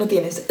de ti que no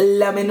tienes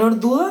la menor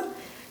duda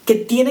que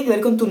tiene que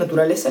ver con tu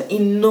naturaleza y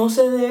no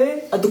se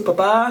debe a tus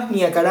papás,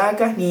 ni a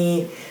Caracas,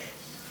 ni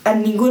a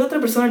ninguna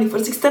otra persona, ni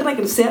fuerza externa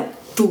que no sea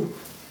tú?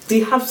 Do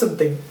you have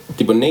something?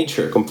 Tipo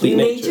nature, complete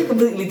nature. Nature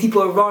completely,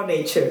 tipo raw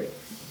nature.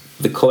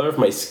 The color of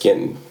my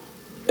skin.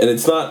 And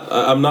it's not,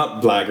 I'm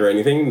not black or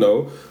anything,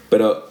 no.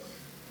 Pero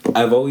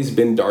I've always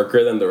been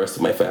darker than the rest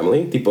of my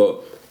family.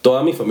 Tipo,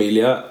 toda mi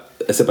familia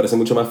se parece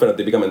mucho más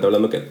fenotípicamente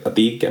hablando que a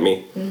ti que a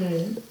mí.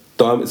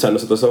 O sea,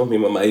 nosotros somos, mi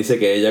mamá dice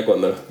que ella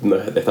cuando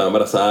estaba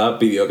embarazada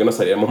pidió que nos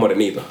saliéramos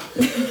morenitos.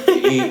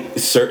 Y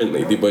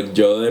certainly, tipo,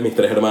 yo de mis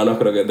 3 hermanos,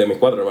 creo que de mis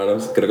 4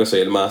 hermanos, creo que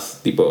soy el más,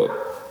 tipo,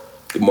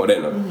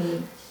 moreno.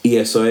 Y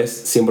eso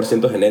es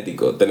 100%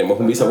 genético. Tenemos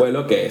un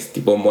bisabuelo que es,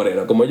 tipo,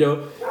 moreno como yo.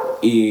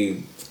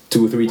 Y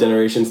 2 or 3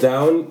 generations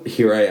down,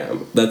 here I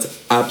am. That's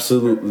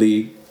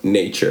absolutely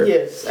nature.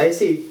 Yes, I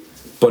see.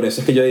 Por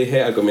eso es que yo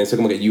dije al comienzo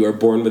como que you are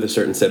born with a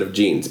certain set of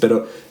genes.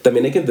 Pero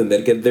también hay que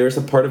entender que there's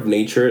a part of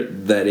nature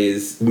that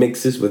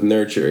mixes with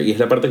nurture. Y es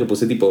la parte que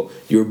puse tipo,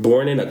 you're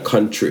born in a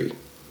country.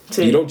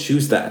 Sí. You don't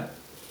choose that.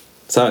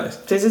 ¿Sabes?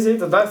 Sí,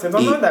 total, estoy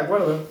totalmente de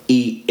acuerdo.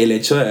 Y el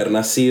hecho de haber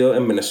nacido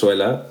en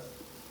Venezuela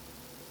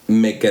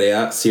me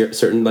crea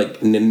certain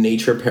like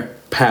nature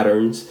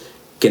patterns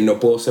que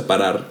no puedo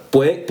separar.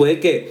 Puede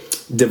que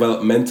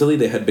developmentally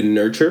they had been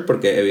nurtured,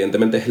 porque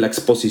evidentemente es la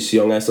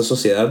exposición a esa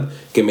sociedad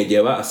que me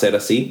lleva a ser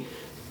así,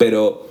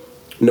 pero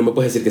no me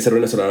puedes decir que ser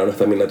venezolano no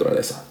está en mi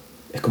naturaleza.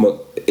 Es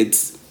como,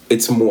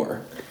 it's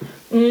more.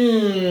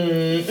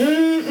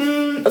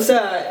 O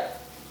sea,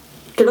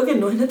 creo que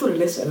no es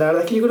naturaleza. La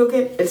verdad es que yo creo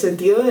que el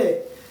sentido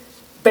de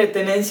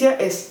pertenencia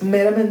es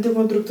meramente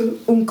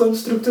un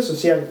constructo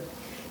social.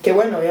 que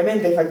bueno,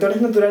 obviamente hay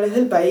factores naturales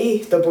del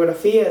país,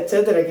 topografía,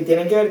 etcétera, que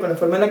tienen que ver con la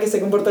forma en la que se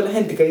comporta la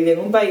gente que vive en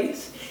un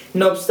país.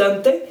 No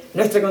obstante,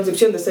 nuestra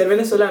concepción de ser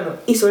venezolano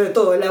y sobre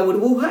todo la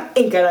burbuja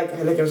en Caracas,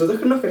 en la que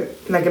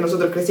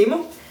nosotros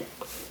crecimos,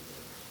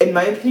 in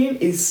my opinion,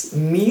 is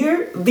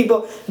mere.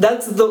 Tipo,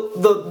 that's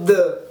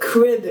the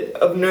credit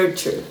of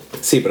nurture.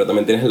 Sí, pero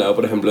también tienes el lado,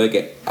 por ejemplo, de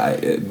que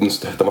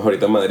nosotros estamos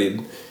ahorita en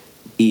Madrid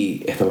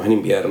y estamos en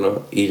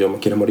invierno y yo me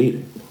quiero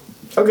morir.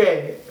 Ok.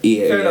 Y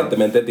fair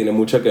evidentemente tiene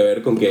mucho que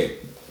ver con que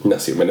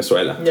nací en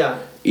Venezuela.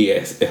 Ya. Y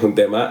es un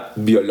tema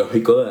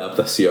biológico de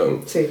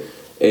adaptación. Sí.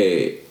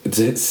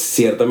 Entonces,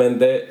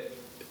 ciertamente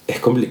es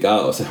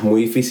complicado, o sea, es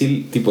muy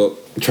difícil, tipo,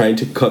 trying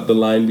to cut the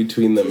line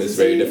between them is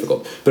very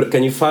difficult. But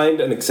can you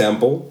find an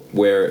example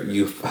where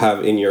you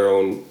have in your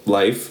own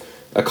life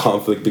a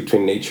conflict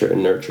between nature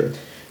and nurture?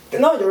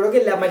 No, yo creo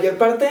que la mayor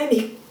parte de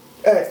mis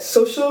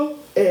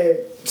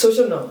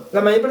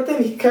la mayor parte de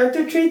mis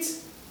character traits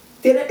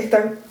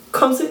están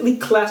constantly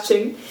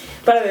clashing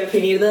para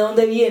definir de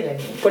dónde vienen.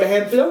 Por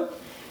ejemplo,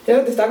 es lo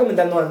que te estaba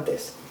comentando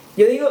antes.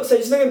 Yo digo, o sea,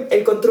 yo siento que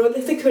el control de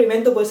este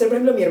experimento puede ser, por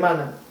ejemplo, mi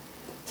hermana.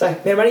 ¿Sabes?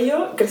 Mi hermana y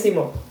yo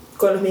crecimos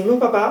con los mismos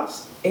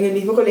papás, en el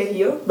mismo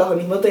colegio, bajo el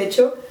mismo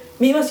techo,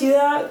 misma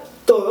ciudad,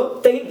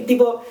 todo.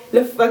 Tipo,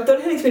 los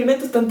factores del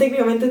experimento están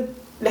técnicamente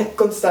las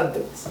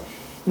constantes.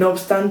 No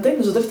obstante,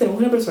 nosotros tenemos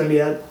una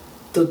personalidad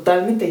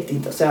totalmente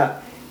distinta. O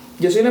sea,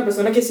 yo soy una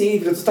persona que sí,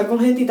 disfruto estar con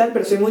gente y tal,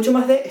 pero soy mucho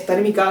más de estar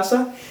en mi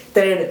casa,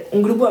 tener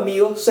un grupo de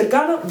amigos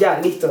cercanos, ya,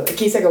 listo,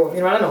 aquí se acabó. Mi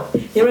hermana no.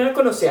 Mi hermana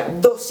conoce a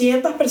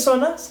 200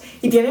 personas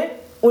y tiene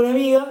una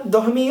amiga,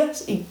 dos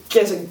amigas, y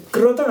que se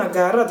rotan a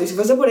cada rato. Y si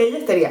fuese por ella,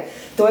 estaría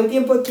todo el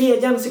tiempo aquí,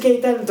 allá, no sé qué y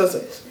tal.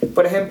 Entonces,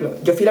 por ejemplo,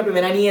 yo fui la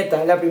primera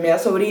nieta, la primera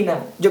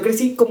sobrina. Yo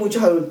crecí con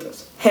muchos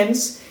adultos.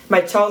 Hence,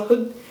 my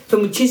childhood fue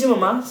muchísimo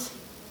más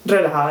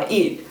relajada.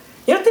 Y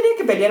yo no tenía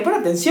que pelear por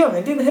atención,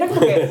 ¿entiendes? Era como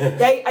que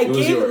I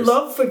gave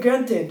love for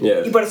granted.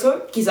 Yes. Y por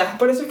eso, quizás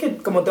por eso es que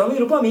como tengo mi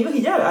grupo de amigos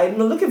y ya, I'm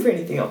not looking for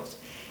anything else.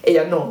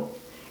 Ella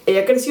no.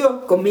 Ella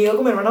creció conmigo,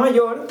 con mi hermana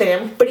mayor,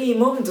 teníamos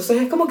primos,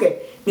 entonces es como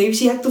que maybe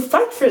she had to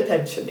fight for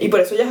attention. Y por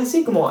eso ella es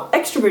así, como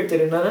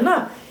extroverted,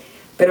 nada.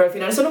 Pero al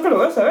final eso nunca lo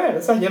voy a saber.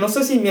 O sea, yo no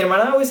sé si mi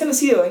hermana hubiese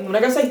nacido en una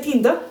casa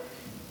distinta,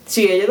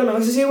 si ella también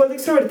hubiese sido igual de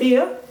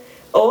extrovertida,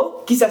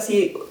 o quizás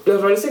si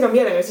los roles se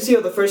cambiaran, hubiese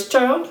sido the first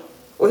child,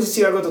 hubiese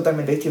sido algo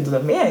totalmente distinto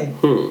también.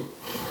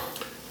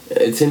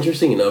 It's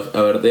interesting enough.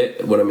 A ver,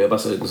 bueno, a mí me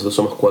pasa, nosotros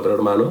somos 4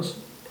 hermanos.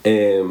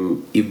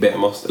 Y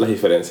vemos las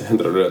diferencias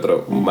entre uno y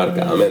otro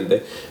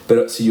marcadamente.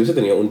 Pero si yo hubiese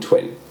tenido un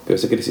twin que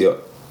hubiese crecido,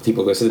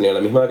 tipo que hubiese tenido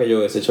la misma edad que yo,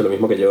 hubiese hecho lo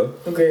mismo que yo,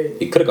 Okay.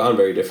 it could have gone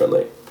very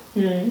differently.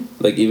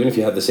 Like even if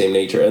you had the same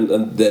nature,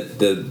 and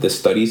the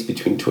studies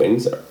between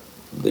twins are,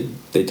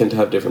 they tend to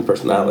have different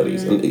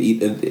personalities, and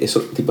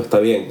eso tipo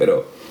está bien,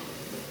 pero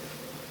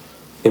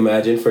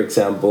imagine, for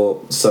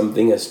example,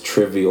 something as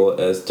trivial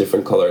as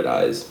different colored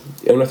eyes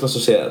en nuestra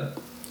sociedad.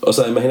 O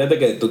sea, imagínate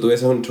que tú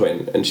tuvieses un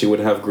twin and she would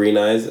have green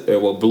eyes,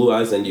 well, blue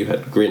eyes and you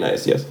had green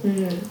eyes, yes?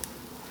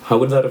 How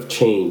would that have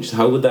changed?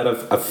 How would that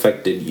have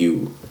affected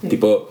you?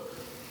 Tipo,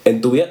 en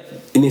tu vida,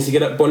 ni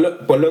siquiera,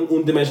 ponlo en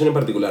un dimension en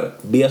particular,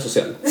 vida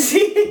social.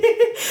 Sí,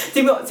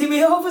 tipo, si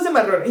mis ojos fuesen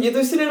marrones y yo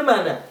tuviese una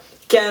hermana,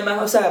 que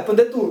además, o sea,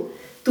 ponte tú,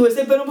 tuviese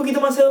el pelo un poquito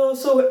más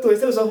sedoso,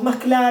 tuviese los ojos más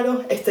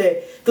claros,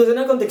 tuviese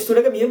una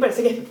contextura que a mí me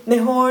parece que es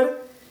mejor,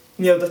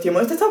 mi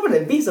autoestima está por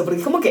el piso, porque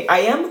es como que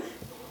I am.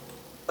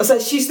 O sea,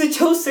 she's the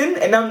chosen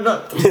and I'm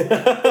not.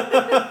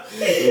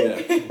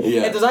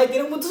 Yeah. Entonces ahí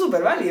tiene un punto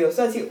súper válido. O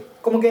sea, sí,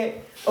 como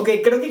que, ok,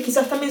 creo que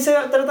quizás también se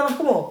trata más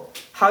como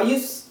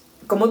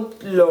cómo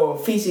lo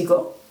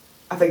físico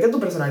afecta a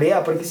tu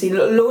personalidad. Porque si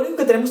lo único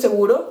que tenemos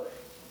seguro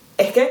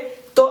es que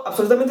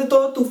absolutamente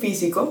todo tu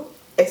físico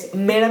es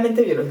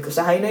meramente biológico. O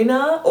sea, ahí no hay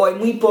nada o hay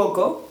muy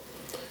poco.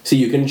 Sí,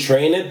 you can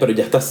train it, pero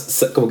ya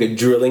estás como que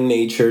drilling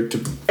nature to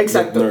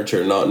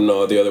nurture,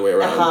 no the other way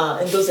around. Ajá,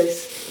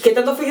 entonces, ¿qué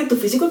tanto afecta tu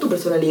físico a tu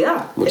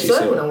personalidad? Muchísimo.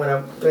 Eso es una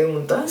buena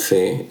pregunta.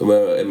 Sí,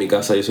 bueno, en mi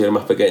casa yo soy el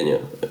más pequeño.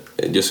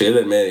 Yo soy el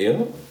del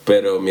medio,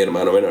 pero mi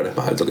hermano menor es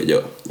más alto que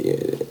yo.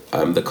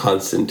 I'm the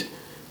constant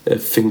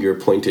finger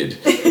pointed.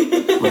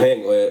 Más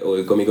bien,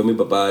 hoy comí con mi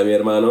papá y mi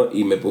hermano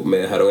y me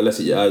dejaron en la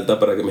silla alta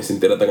para que me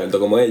sintiera tan alto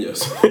como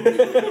ellos.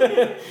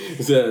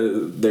 O sea,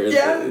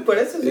 Por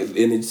eso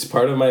sí. And it's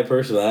part of my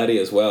personality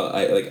as well.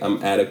 I'm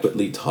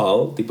adequately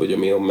tall. Tipo, yo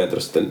mido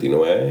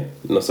 1.79 m.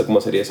 No sé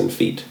cómo sería eso en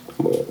feet.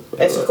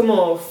 Eso es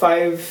como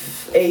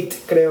 5'8",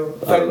 creo.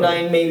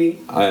 5'9", maybe.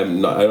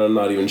 I'm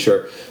not even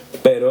sure.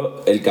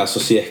 Pero el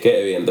caso sí es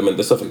que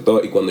evidentemente eso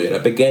afectó. Y cuando yo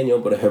era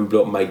pequeño, por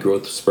ejemplo, my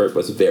growth spurt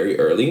was very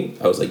early.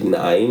 I was like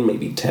 9,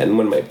 maybe 10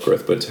 when my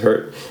growth spurts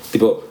hurt.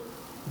 Tipo,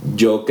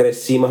 yo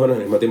crecí más o menos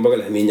al mismo tiempo que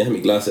las niñas en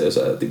mi clase. O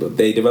sea, tipo,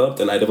 they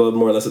developed and I developed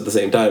more or less at the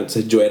same time.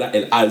 Entonces yo era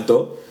el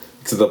alto,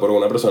 excepto por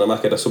una persona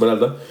más que era súper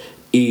alta.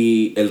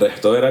 Y el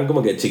resto eran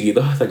como que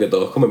chiquitos hasta que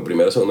todos como en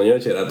primero o segundo año de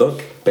bachillerato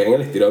pegan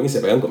el estirón y se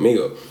pegan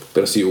conmigo.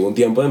 Pero sí hubo un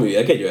tiempo de mi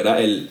vida que yo era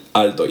el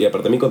alto. Y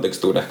aparte mi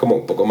contextura es como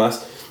un poco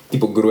más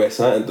tipo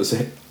gruesa.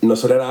 Entonces no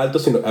solo era alto,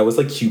 sino I was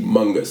like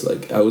humongous.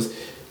 Like I was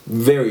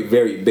very,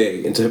 very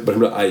big. Entonces, por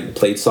ejemplo, I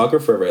played soccer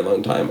for a very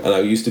long time, and I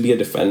used to be a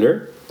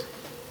defender,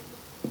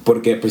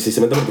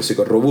 precisamente porque soy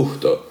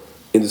robusto.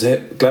 Entonces,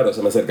 claro,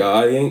 se me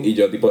acercaba alguien y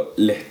yo tipo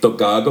les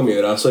tocaba con mi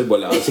brazo y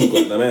volaban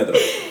 50 metros.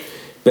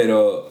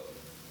 Pero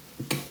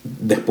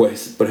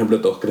después, por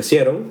ejemplo, todos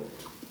crecieron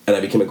and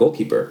I became a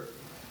goalkeeper.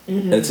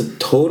 And it's a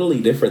totally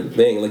different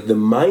thing. Like, the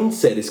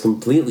mindset is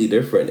completely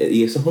different.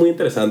 Y eso es muy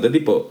interesante,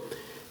 tipo,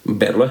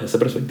 verlo desde esa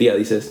perspectiva.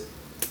 Dices,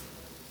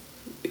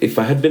 if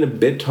I had been a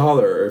bit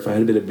taller, or if I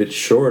had been a bit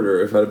shorter,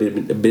 or if I had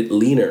been a bit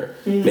leaner,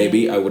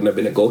 maybe I wouldn't have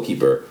been a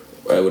goalkeeper,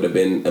 or I would have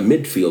been a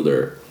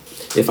midfielder.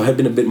 If I had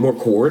been a bit more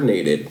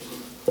coordinated,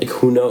 like,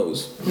 who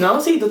knows? No,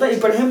 sí, total. Y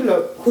por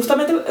ejemplo,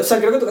 justamente, o sea,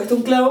 creo que tocaste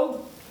un clavo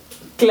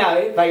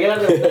clave, vaya la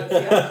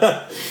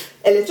redundancia.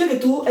 El hecho de que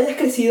tú hayas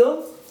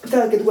crecido, o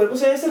sea, que tu cuerpo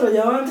se haya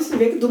desarrollado antes,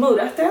 significa que tú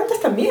maduraste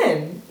antes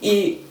también.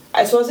 Y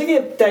eso hace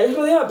que te hayas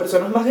rodeado de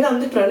personas más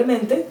grandes,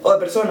 probablemente, o de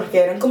personas que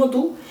eran como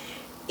tú,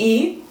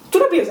 y tú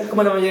no piensas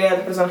como la mayoría de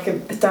las personas que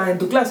están en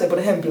tu clase, por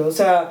ejemplo. O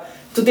sea,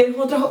 tú tienes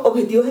otros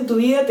objetivos en tu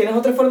vida, tienes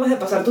otras formas de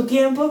pasar tu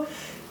tiempo,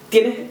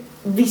 tienes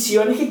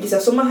visiones que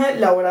quizás son más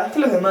elaboradas que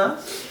los demás,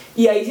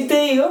 y ahí sí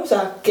te digo, o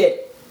sea,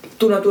 que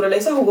tu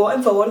naturaleza jugó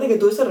en favor de que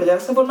tú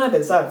desarrollaras esa forma de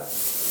pensar.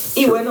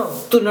 Y bueno,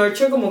 tu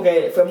nurture como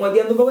que fue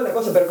moldeando un poco la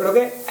cosa, pero creo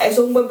que eso es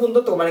un buen punto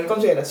a tomar en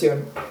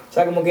consideración. O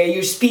sea, como que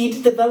your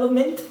speed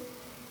development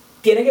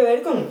tiene que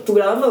ver con tu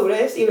grado de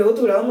madurez, y luego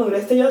tu grado de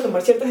madurez te lleva a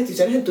tomar ciertas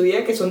decisiones en tu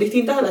vida que son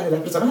distintas a las de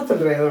las personas a tu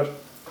alrededor.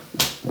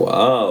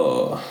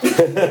 Wow.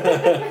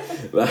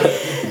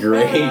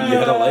 Great, you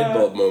had a light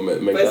bulb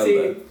moment. Me pues encanta.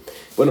 Sí.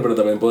 Bueno, pero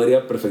también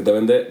podría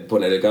perfectamente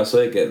poner el caso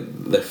de que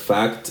the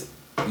fact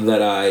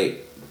that I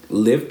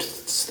lived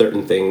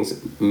certain things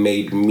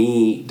made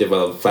me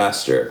develop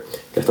faster.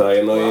 Que estaba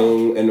viendo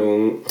en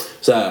un...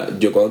 O sea,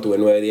 yo cuando tuve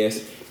 9,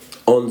 10,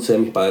 11,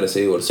 mis padres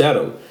se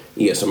divorciaron.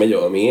 Y eso me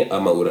llevó a mí a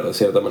madurar de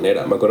cierta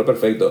manera. Me acuerdo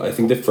perfecto. I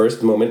think the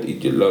first moment, y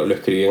yo lo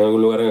escribí en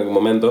algún lugar en algún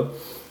momento,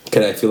 que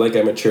I feel like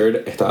I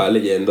matured, estaba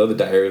leyendo The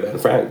Diary of Anne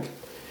Frank.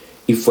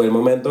 Y fue el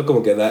momento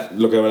como que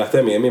lo que hablaste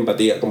de mí, de mi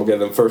empatía, como que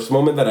the first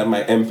moment that my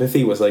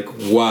empathy was like,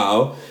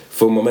 wow,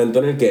 fue un momento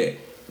en el que,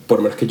 por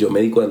lo menos que yo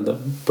me di cuenta,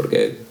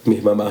 porque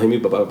mis mamás y mi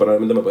papá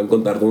probablemente me pueden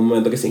contar de un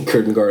momento que sin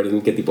Curtain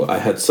Garden, que tipo, I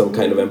had some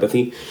kind of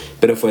empathy,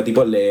 pero fue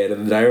tipo leer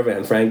The Diary of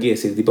Anne Frank y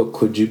decir tipo,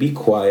 could you be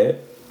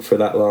quiet for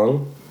that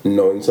long,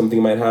 knowing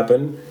something might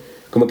happen?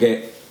 Como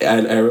que,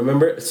 and I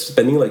remember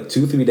spending like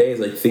 2-3 days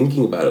like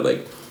thinking about it,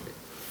 like,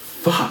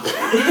 fuck.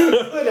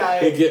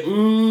 Like,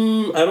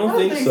 I don't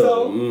think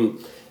so.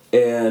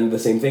 And the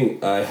same thing,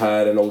 I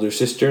had an older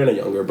sister and a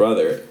younger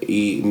brother.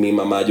 Y mi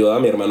mamá ayudaba a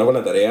mi hermano con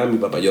la tarea, mi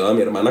papá ayudaba a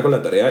mi hermana con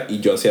la tarea,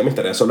 y yo hacía mis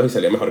tareas solos y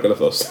salía mejor que los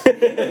dos.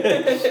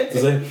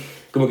 Entonces,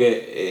 como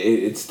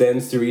que it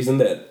stands to reason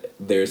that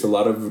there's a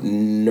lot of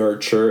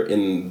nurture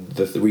in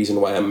the reason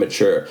why I'm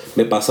mature.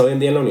 Me pasa hoy en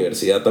día en la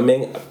universidad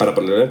también, para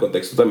ponerlo en el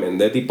contexto también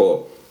de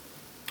tipo,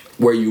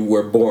 where you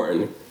were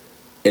born.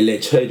 El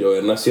hecho de yo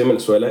haber nacido en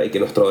Venezuela y que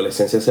nuestra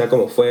adolescencia sea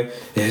como fue,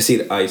 es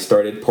decir, I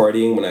started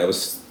partying when I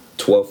was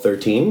 12,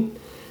 13,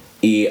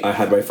 y I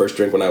had my first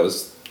drink when I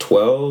was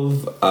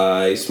 12,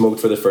 I smoked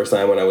for the first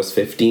time when I was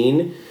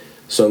 15,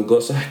 son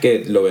cosas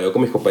que lo veo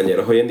con mis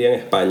compañeros hoy en día en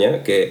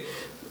España, que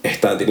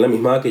tienen la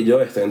misma edad que yo,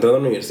 están entrando a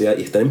la universidad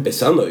y están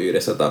empezando a vivir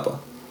esa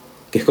etapa,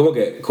 que es como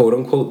que, quote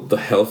unquote,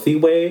 the healthy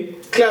way.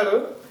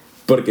 Claro.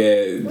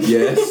 Porque,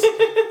 yes,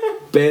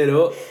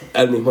 pero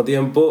al mismo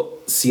tiempo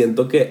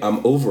siento que I'm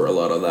over a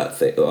lot of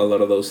a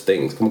lot of those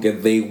things. Como que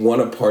they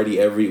want to party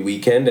every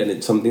weekend, and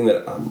it's something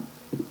that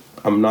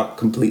I'm not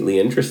completely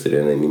interested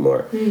in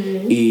anymore.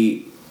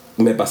 Y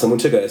me pasa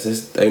mucho que a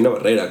veces hay una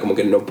barrera, como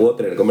que no puedo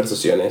tener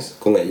conversaciones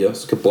con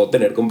ellos que puedo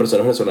tener con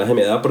personas venezolanas de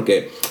mi edad,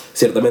 porque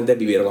ciertamente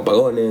vivieron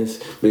apagones,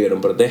 vivieron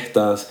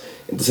protestas.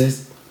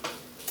 Entonces,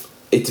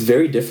 it's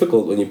very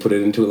difficult when you put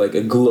it into like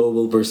a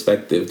global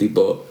perspective.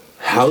 Tipo,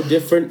 how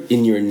different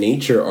in your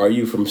nature are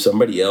you from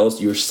somebody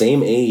else your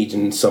same age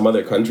in some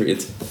other country?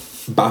 It's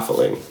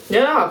baffling.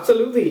 Yeah,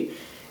 absolutely.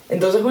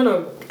 Entonces,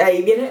 bueno,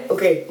 ahí viene,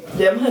 ok,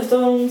 llevamos esto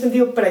a un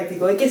sentido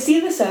práctico, de que sí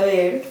de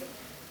saber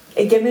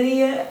en qué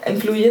medida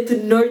influye tu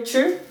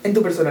nurture en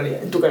tu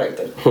personalidad, en tu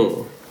carácter.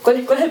 ¿Cuál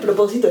es el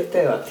propósito de este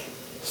debate?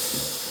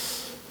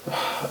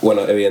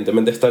 Bueno,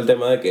 evidentemente está el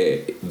tema de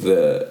que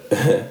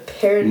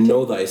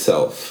know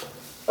thyself.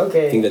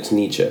 Okay. I think that's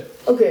Nietzsche.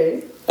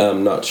 Okay.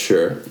 I'm not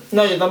sure.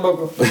 No, yo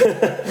tampoco.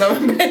 No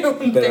me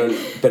preguntes.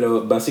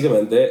 Pero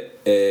básicamente,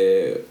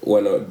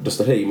 bueno,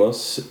 nosotros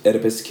leímos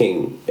Oedipus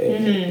King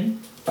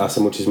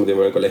hace muchísimo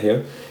tiempo en el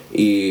colegio,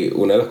 y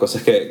una de las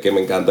cosas que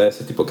me encanta de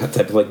ese type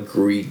of like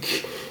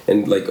Greek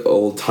and like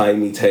old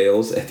timey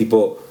tales es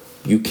tipo,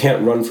 you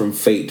can't run from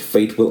fate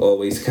will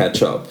always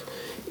catch up.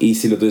 Y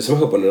si lo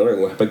tuviésemos que poner en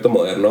algún aspecto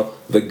moderno,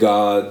 the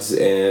gods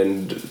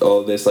and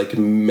all this like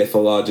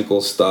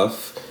mythological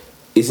stuff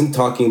isn't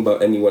talking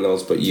about anyone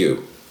else but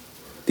you.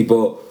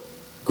 Tipo,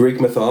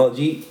 Greek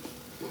mythology,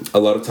 a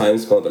lot of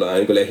times cuando te lo dan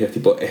en el colegio es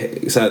tipo,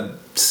 o sea,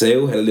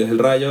 Zeus era el dios del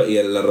rayo,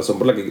 y la razón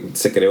por la que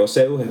se creó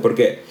Zeus es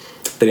porque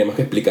teníamos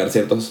que explicar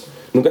ciertos...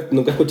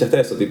 Nunca escuchaste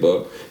eso,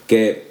 tipo,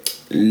 que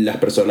las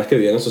personas que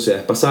vivían en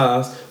sociedades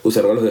pasadas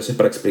usaron a los dioses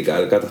para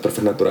explicar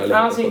catástrofes naturales.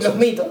 Ah, y sí, cosas. los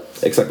mitos.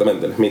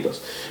 Exactamente, los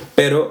mitos.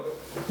 Pero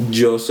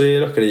yo soy de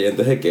los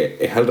creyentes de que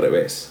es al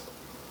revés.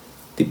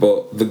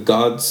 Tipo, the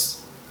gods,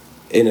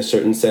 in a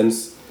certain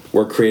sense,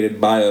 were created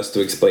by us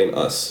to explain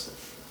us.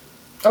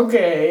 Ok.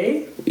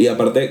 Y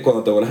aparte,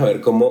 cuando te pones a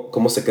ver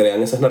cómo se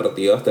crean esas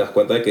narrativas, te das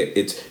cuenta de que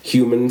it's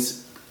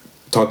humans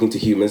talking to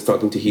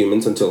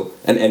humans until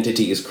an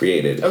entity is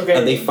created. Okay.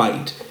 And they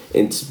fight.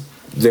 It's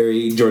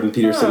very Jordan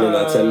Peterson in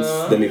that sense,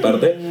 de mi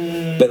parte.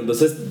 Pero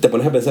entonces te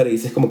pones a pensar y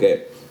dices como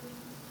que,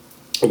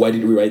 why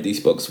did we write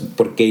these books?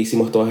 ¿Por qué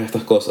hicimos todas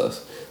estas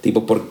cosas?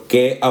 Tipo, ¿por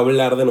qué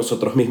hablar de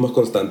nosotros mismos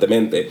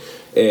constantemente?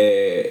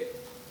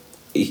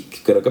 Y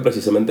creo que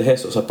precisamente es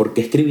eso. O sea, ¿por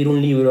qué escribir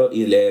un libro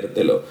y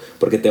leértelo?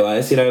 Porque te va a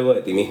decir algo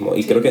de ti mismo.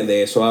 Y creo que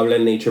de eso habla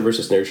el Nature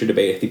versus Nurture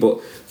debate. Es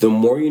tipo, the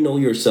more you know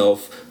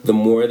yourself, the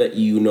more that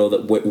you know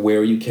that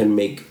where you can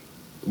make,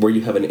 where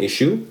you have an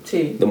issue,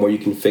 Sí. the more you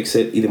can fix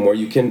it y the more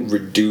you can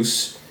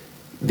reduce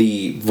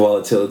the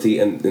volatility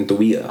en tu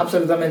vida.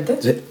 Absolutamente.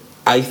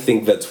 I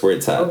think that's where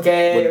it's at.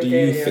 Okay, What do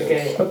you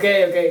think?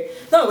 okay.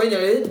 No, bueno,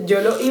 yo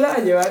lo iba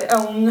a llevar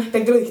a un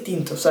espectro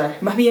distinto, ¿sabes?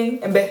 Más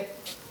bien, en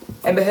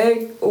vez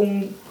de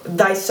un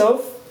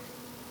thyself,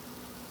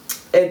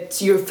 it's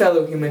your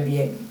fellow human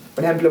being.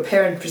 Por ejemplo,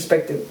 parent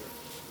perspective.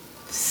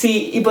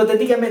 Si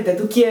hipotéticamente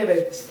tú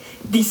quieres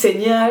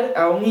diseñar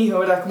a un hijo,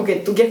 ¿verdad? Como que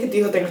tú quieres que tu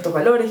hijo tenga estos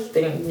valores,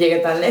 llegue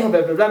tan lejos,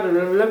 bla, bla, bla, bla,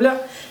 bla, bla,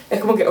 bla. Es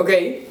como que, ok,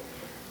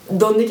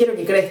 ¿dónde quiero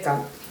que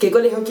crezca? ¿Qué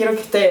colegio quiero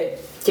que esté?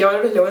 ¿Qué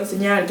valores le voy a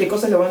enseñar? ¿Qué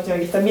cosas le voy a enseñar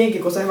que están bien? ¿Qué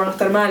cosas van a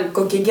estar mal?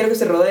 ¿Con quién quiero que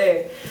se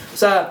rodee? O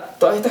sea,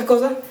 todas estas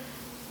cosas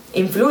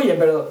influyen,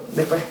 pero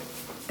después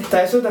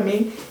está eso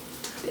también.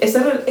 Es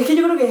que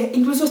yo creo que es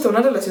incluso hasta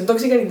una relación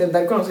tóxica de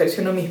intentar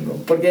conocerse uno mismo,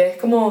 porque es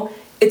como,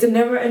 it's a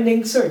never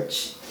ending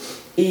search.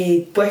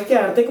 Y puedes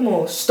quedarte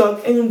como stuck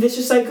en un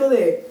vicious cycle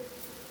de,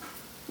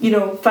 you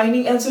know,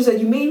 finding answers that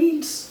you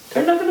maybe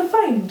are not gonna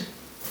find.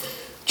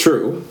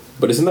 True,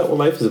 but isn't that what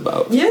life is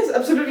about? Yes,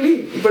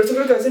 absolutely. Y por eso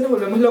creo que a veces nos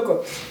volvemos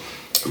locos.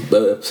 Sí,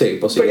 Porque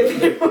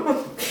posiblemente.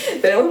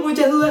 tenemos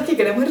muchas dudas que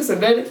queremos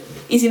resolver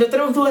y si no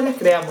tenemos dudas las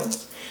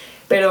creamos.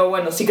 Pero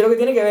bueno, sí creo que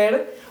tiene que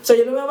ver, o sea,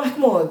 yo lo veo más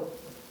como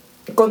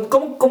con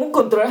cómo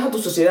controlas a tu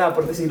sociedad,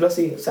 por decirlo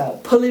así, o sea,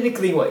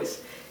 politically wise.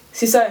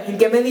 Si sabes en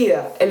qué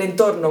medida el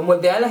entorno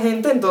moldea a la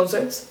gente,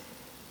 entonces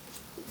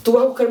tú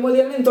vas a buscar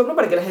moldear el entorno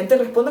para que la gente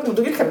responda como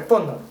tú quieres que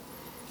responda.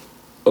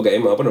 Ok, me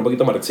voy a poner un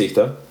poquito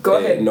marxista. Go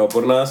ahead. No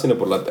por nada, sino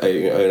por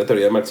hay una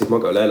teoría de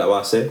marxismo que habla de la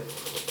base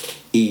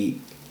y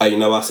hay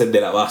una base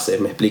de la base,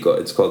 me explico.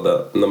 It's called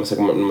no me sé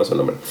el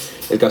nombre.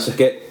 El caso es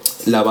que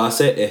la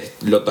base es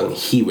lo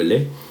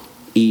tangible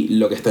y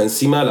lo que está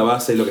encima de la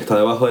base y lo que está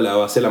debajo de la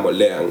base la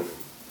moldean.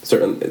 O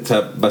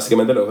sea,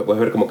 básicamente lo que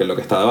puedes ver como que lo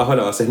que está debajo de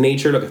la base es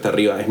nature, lo que está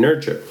arriba es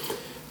nurture.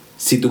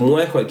 Si tú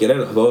mueves cualquiera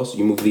de los dos,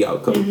 you move the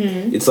outcome.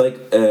 It's like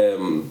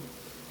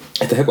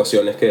estas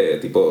ecuaciones que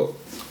tipo,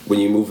 when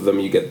you move them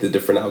you get the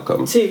different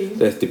outcome. Sí.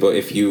 Entonces tipo,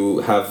 if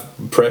you have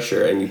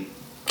pressure and you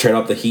turn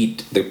up the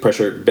heat, the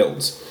pressure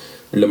builds.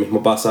 Lo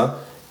mismo pasa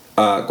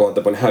cuando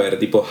te pones a ver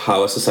tipo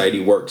how a society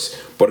works.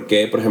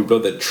 Porque, por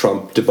ejemplo, the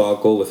Trump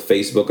debacle with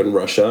Facebook and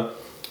Russia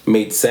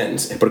made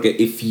sense. Es porque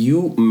if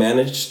you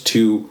manage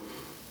to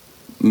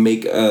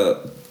make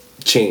a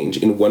change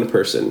in one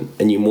person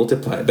and you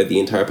multiply it by the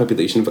entire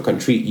population of a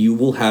country, you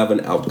will have an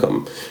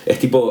outcome. Es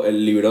tipo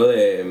el libro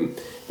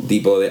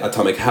de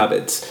Atomic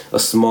Habits. A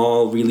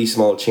small, really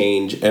small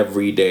change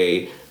every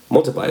day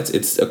multiplies.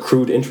 It's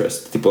accrued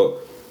interest. Tipo,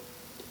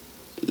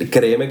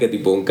 créeme que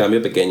tipo un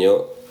cambio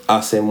pequeño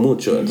hace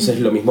mucho. Entonces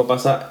lo mismo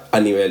pasa a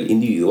nivel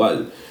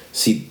individual.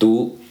 Si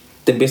tú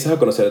te empiezas a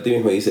conocer a ti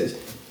mismo y dices,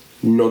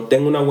 no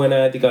tengo una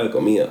buena ética de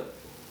comida,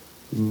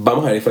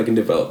 vamos a ver if I can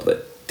develop it.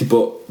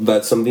 Tipo,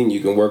 that's something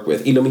you can work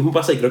with. Y lo mismo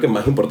pasa, y creo que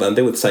más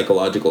importante, with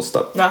psychological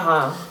stuff.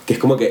 Ajá. Que es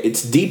como que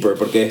it's deeper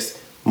porque es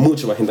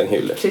mucho más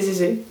intangible.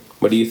 Sí.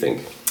 What do you think?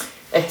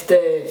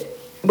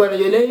 Bueno,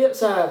 yo leí, o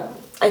sea,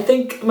 I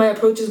think my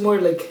approach is more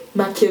like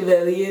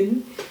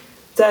Machiavellian,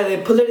 o sea, de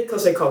political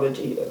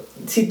psychology.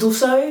 Si tú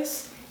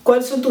sabes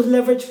cuáles son tus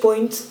leverage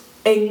points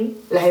en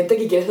la gente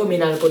que quieres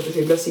dominar, por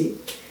decirlo así,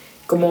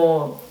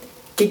 como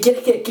qué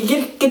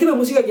tipo de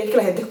música quieres que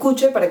la gente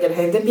escuche para que la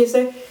gente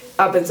empiece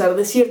a pensar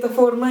de cierta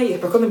forma y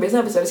después cuando empiecen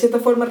a pensar de cierta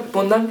forma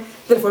respondan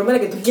de la forma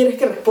en la que tú quieres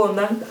que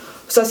respondan.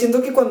 O sea,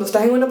 siento que cuando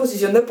estás en una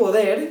posición de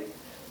poder,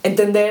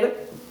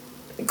 entender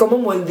cómo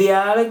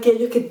moldear a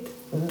aquellos que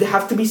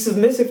have to be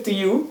submissive to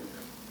you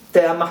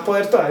te da más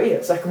poder todavía.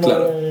 O sea, es como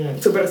claro.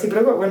 súper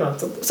recíproco. Bueno,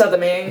 o sea,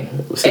 también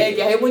Sí.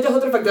 que hay muchos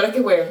otros factores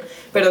que juegan,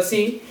 pero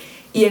sí.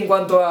 Y en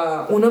cuanto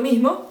a uno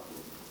mismo,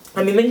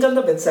 a mí me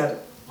encanta pensar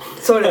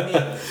sobre mí.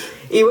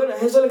 Y bueno,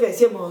 es eso lo que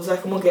decíamos, o sea,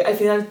 es como que al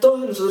final todos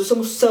nosotros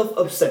somos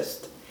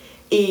self-obsessed.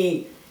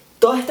 Y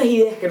todas estas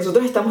ideas que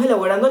nosotros estamos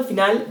elaborando al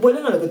final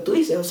vuelven a lo que tú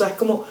dices. O sea, es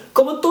como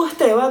todo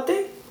este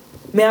debate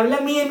me habla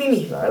a mí de mí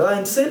misma, ¿verdad?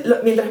 Entonces,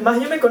 mientras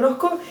más yo me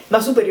conozco,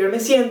 más superior me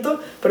siento,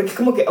 porque es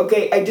como que,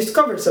 okay, I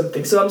discovered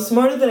something, so I'm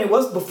smarter than I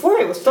was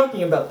before I was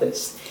talking about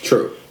this.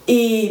 True.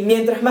 Y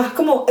mientras más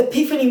como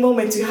epiphany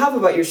moments you have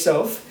about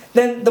yourself,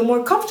 then the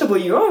more comfortable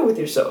you are with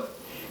yourself.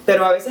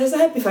 Pero a veces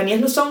esas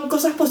epifanías no son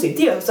cosas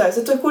positivas. O sea, a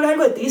veces tú descubres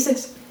algo de ti y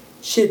dices,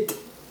 shit,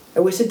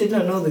 I wish I did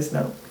not know this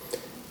now.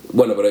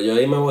 Bueno, pero yo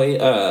ahí me voy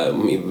a...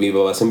 Mi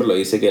papá siempre lo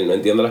dice, que él no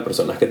entiende a las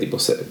personas que tipo...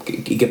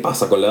 ¿Y qué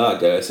pasa con la edad?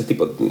 Que a veces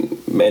tipo...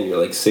 Man, you're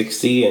like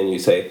 60 and you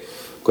say...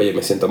 Oye,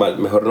 me siento mal.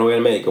 Mejor no voy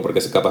al médico porque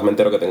capaz me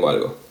entero que tengo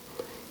algo.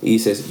 Y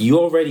dices, you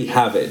already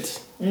have it.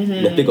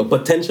 Me explico.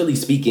 Potentially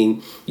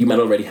speaking, you might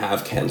already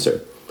have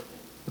cancer.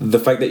 The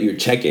fact that you're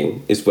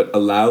checking is what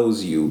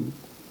allows you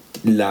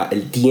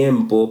el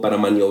tiempo para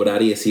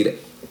maniobrar y decir,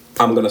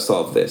 I'm gonna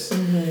solve this.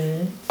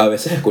 A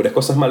veces descubres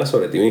cosas malas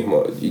sobre ti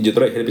mismo. Yo te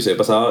lo dije el episodio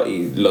pasado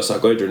y lo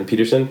saco de Jordan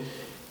Peterson.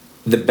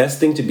 The best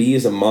thing to be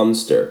is a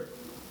monster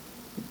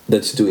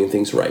that's doing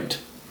things right.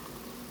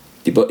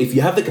 Tipo, if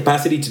you have the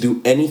capacity to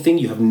do anything,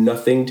 you have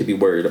nothing to be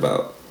worried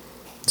about.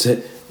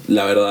 Entonces,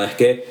 la verdad es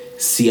que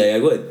si hay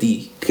algo de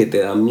ti que te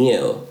da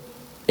miedo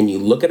and you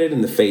look at it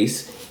in the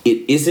face,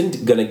 it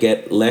isn't gonna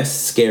get less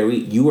scary,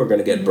 you are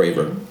gonna get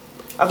braver.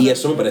 Y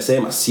eso me parece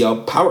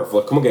demasiado powerful.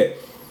 Es como que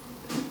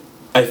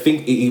I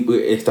think, y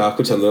estaba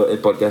escuchando el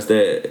podcast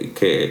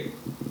de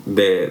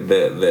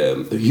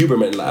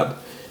Huberman Lab,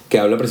 que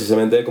habla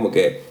precisamente de como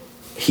que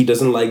he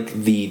doesn't like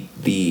the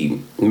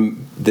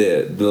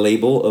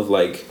label of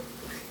like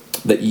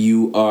that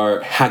you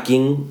are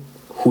hacking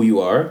who you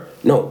are.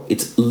 No,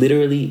 it's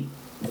literally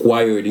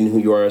wired in who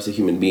you are as a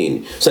human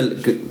being. O sea,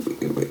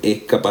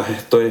 capaz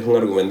esto es un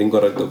argumento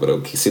incorrecto,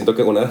 pero siento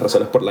que una de las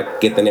razones por la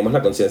que tenemos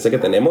la conciencia que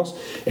tenemos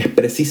es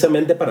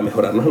precisamente para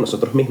mejorarnos a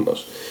nosotros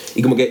mismos.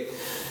 Y como que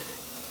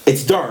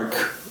it's dark,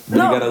 but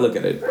you gotta look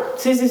at it.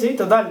 Sí,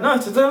 total. No,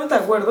 estoy totalmente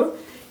de acuerdo.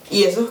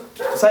 Y eso,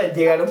 o sea,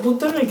 llegar a un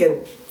punto en el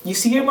que you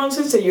see your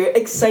monsters and you're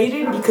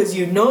excited because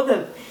you know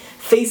that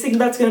facing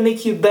that's gonna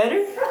make you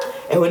better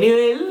es un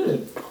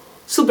nivel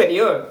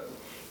superior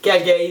que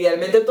al que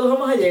idealmente todos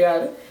vamos a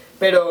llegar.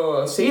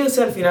 Pero sí, o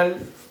sea, al final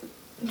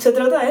se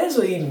trata de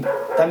eso. Y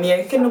también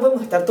es que no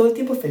podemos estar todo el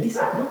tiempo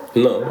felices,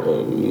 ¿no?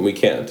 No, we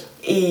can't.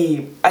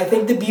 Y I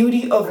think the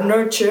beauty of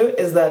nurture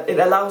is that it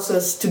allows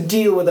us to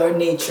deal with our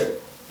nature.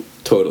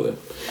 Totally.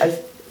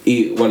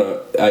 Y bueno,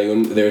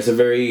 there's a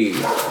very...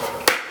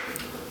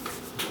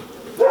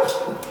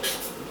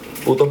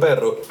 Puto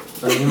perro.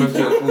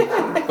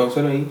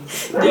 Pausalo ahí.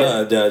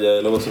 Ya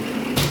lo pausé.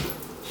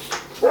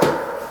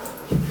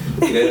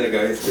 Tira de la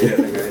cabeza.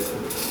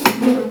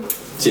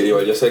 Sí,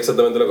 digo, yo sé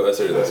exactamente lo que voy a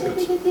hacer.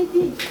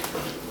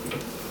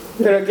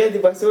 ¿Pero qué?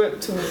 Tipo, sube...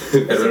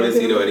 Perro el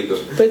vecino, marico.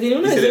 Pero tiene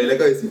una... Y se le ve la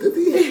cabecita a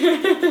ti.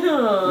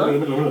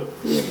 No.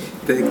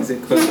 Desde que se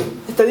esconde.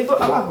 Está tipo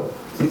abajo.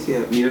 Sí,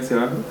 mira hacia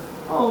abajo.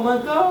 Oh my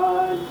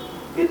god.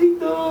 Qué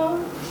lindo.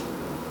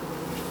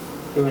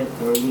 Qué bueno,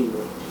 está lindo.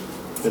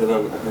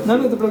 Perdón.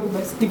 No te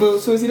preocupes. Tipo,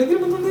 su vecino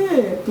tiene un montón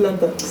de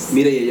plantas.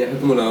 Mira, y ella es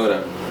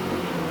acumuladora.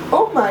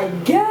 Oh my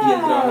god. Y él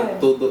trabaja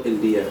todo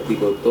el día,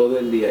 todo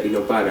el día, y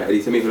no para. Él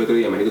dice, me dijo el otro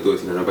día, marico, tu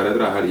vecino no para de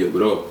trabajar. Y yo,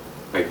 bro,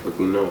 ay,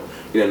 fucking no.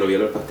 Y la novia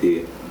lo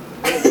fastidia.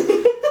 Ay,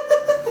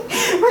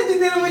 yo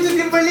tengo mucho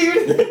tiempo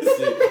libre.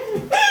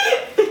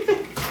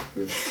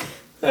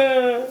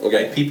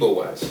 Okay. People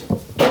watch.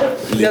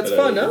 That's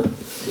fun, ¿no?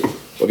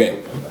 Okay.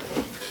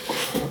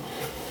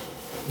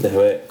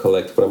 Déjame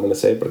collect what I'm gonna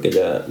say porque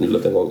ya lo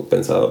tengo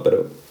pensado,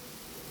 pero...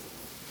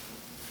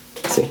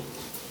 Sí.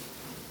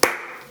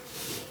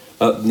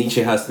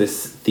 Nietzsche has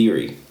this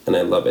theory, and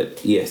I love it.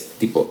 Y es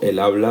tipo, él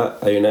habla,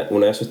 hay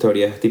una de sus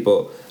teorías es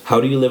tipo,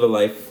 how do you live a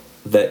life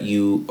that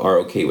you are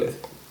okay with?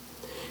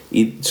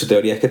 Y su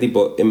teoría es que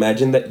tipo,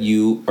 imagine that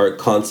you are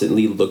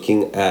constantly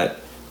looking at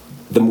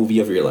the movie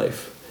of your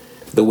life.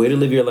 The way to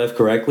live your life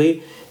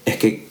correctly es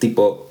que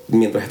tipo,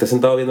 mientras estés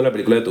sentado viendo la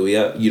película de tu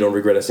vida, you don't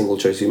regret a single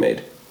choice you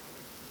made.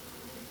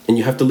 And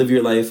you have to live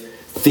your life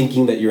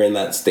thinking that you're in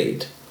that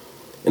state.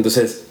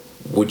 Entonces,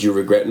 would you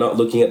regret not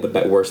looking at the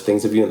worst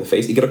things of you in the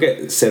face? Y creo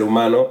que ser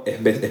humano es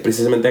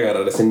precisamente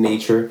agarrar ese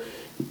nature,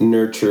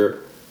 nurture,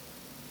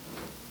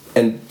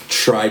 and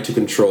try to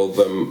control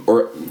them.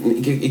 Or,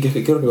 creo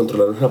que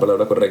controlar no es la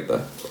palabra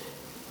correcta.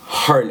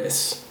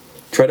 Harness.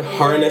 Try to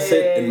harness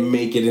it and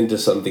make it into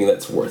something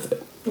that's worth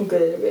it.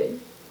 Okay.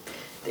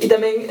 Y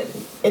también,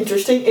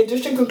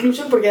 interesting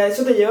conclusion, porque a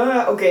eso te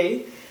lleva a,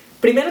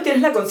 primero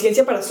tienes la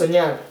conciencia para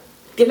soñar.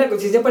 Tienes la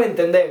conciencia para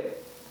entender.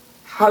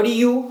 How do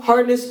you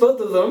harness both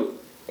of them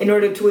in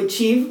order to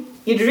achieve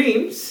your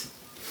dreams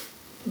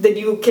that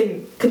you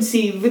can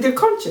conceive with your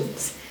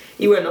conscience?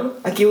 Y bueno,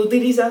 aquí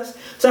utilizas,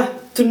 o sea,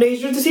 tu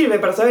nature te sirve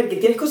para saber que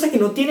tienes cosas que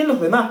no tienen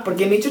los demás,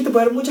 porque nature te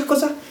puede dar muchas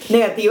cosas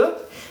negativas,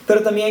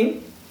 pero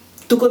también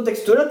tu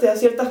contextura te da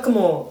ciertas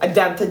como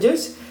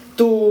advantages,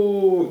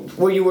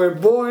 where you were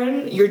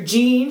born, your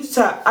genes, o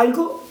sea,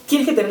 algo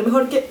tienes que tener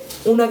mejor que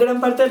una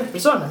gran parte de las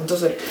personas.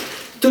 Entonces,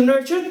 tu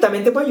nurture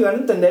también te puede ayudar a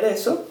entender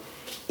eso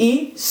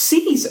y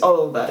sees all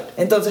of that.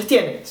 Entonces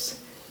tienes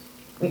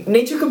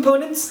nature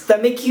components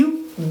that make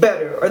you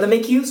better or that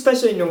make you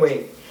special in a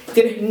way.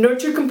 Tienes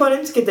nurture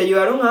components que te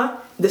ayudaron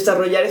a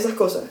desarrollar esas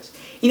cosas.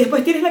 Y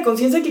después tienes la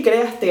conciencia que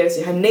creaste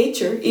gracias a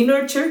nature y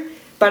nurture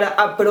para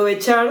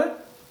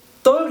aprovechar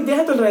todo lo que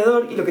tienes a tu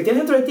alrededor y lo que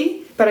tienes dentro de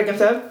ti para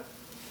alcanzar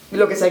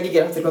lo que sea que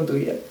quieras hacer con tu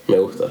vida. Me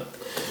gusta.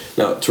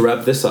 Now, to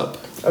wrap this up,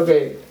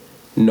 Ok.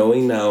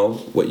 knowing now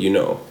what you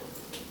know,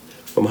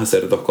 vamos a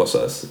hacer dos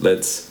cosas.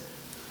 Let's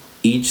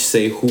each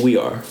say who we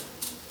are,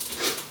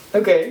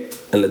 Ok.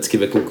 and let's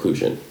give a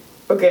conclusion.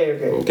 Ok.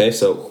 Okay,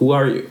 so who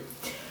are you?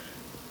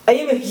 I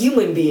am a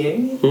human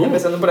being,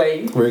 empezando por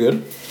ahí. Very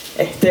good.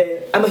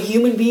 I'm a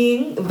human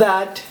being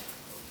that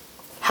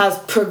has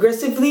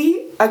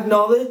progressively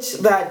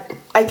acknowledged that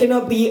I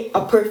cannot be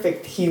a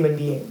perfect human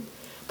being.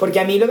 Porque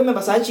a mí lo que me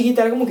pasaba de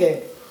chiquita era como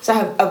que, o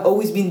sea, I've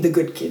always been the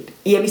good kid.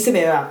 Y a mí se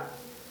me da.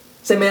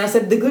 Se me da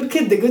ser the good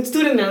kid, the good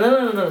student,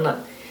 no.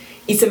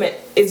 Y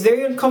it's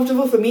very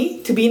uncomfortable for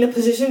me to be in a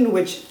position in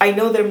which I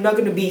know that I'm not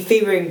going to be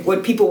favoring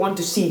what people want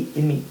to see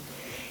in me.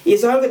 Y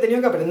eso es algo que he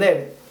tenido que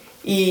aprender.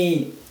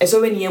 Y eso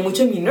venía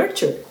mucho en mi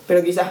nurture.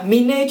 Pero quizás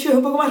mi nature es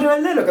un poco más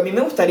rebelde de lo que a mí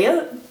me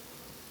gustaría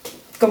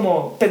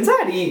como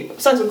pensar. Y, o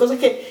sea, son cosas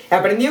que he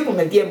aprendido con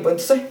el tiempo.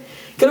 Entonces,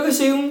 creo que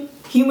soy un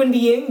human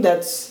being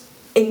that's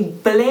en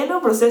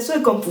pleno proceso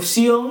de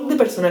confusión de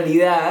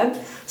personalidad.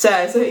 O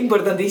sea, eso es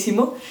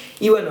importantísimo.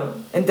 Y bueno,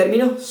 en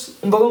términos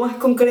un poco más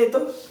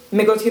concretos,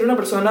 me considero una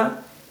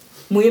persona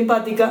muy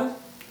empática,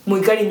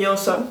 muy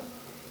cariñosa,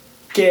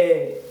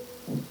 que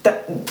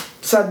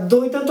o sea,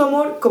 doy tanto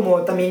amor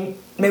como también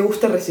me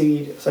gusta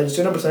recibir. O sea, yo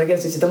soy una persona que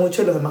necesita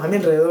mucho de los demás a mi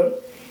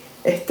alrededor.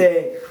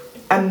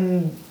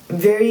 I'm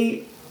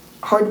very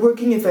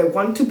hardworking if I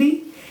want to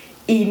be.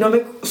 Y no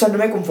me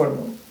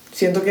conformo.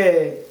 Siento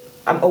que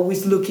I'm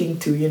always looking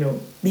to, you know,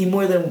 be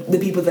more than the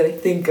people that I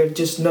think are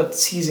just not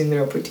seizing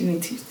their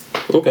opportunities.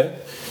 Okay.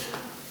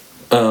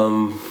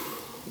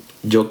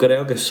 Yo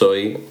creo que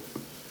soy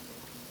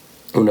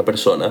una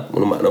persona,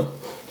 un humano.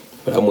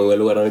 Muy buen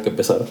lugar en el que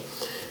empezar.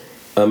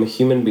 I'm a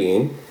human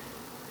being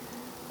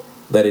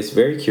that is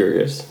very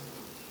curious,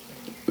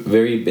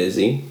 very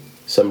busy,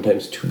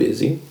 sometimes too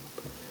busy.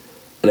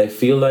 And I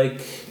feel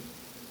like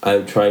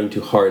I'm trying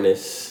to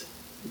harness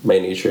my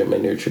nature and my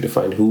nurture to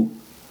find who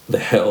the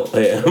hell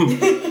I am.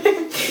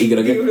 Y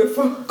creo que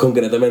Beautiful.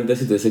 concretamente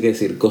si tuviese que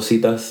decir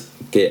cositas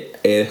que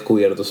he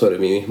descubierto sobre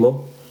mí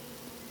mismo,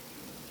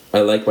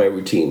 I like my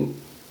routine.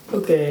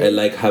 Okay. I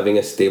like having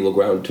a stable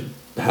ground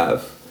to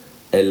have.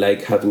 I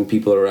like having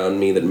people around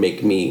me that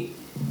make me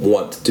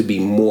want to be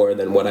more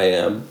than what I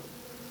am.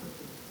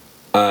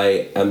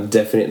 I am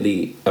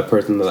definitely a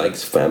person that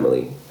likes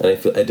family, and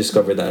I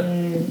discovered that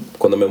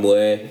cuando me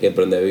mudé y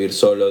aprendí a vivir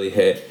solo.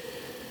 Dije,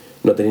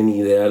 no tenía ni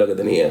idea de lo que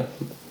tenía.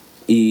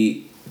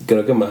 Y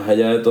creo que más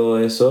allá de todo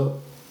eso,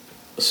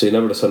 soy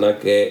una persona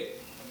que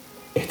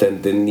está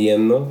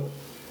entendiendo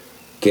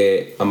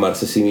que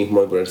amarse a sí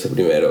mismo y ponerse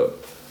primero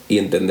y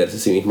entenderse a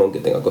sí mismo, aunque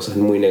tenga cosas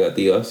muy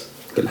negativas,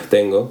 que las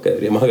tengo, que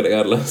deberíamos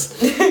agregarlas.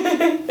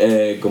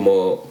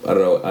 Como, I don't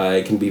know,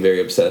 I can be very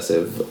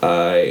obsessive.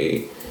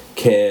 I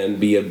can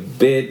be a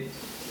bit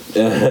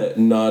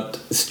not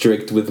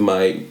strict with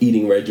my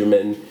eating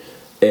regimen.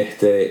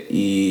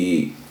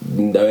 Y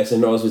a veces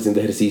no hago suficiente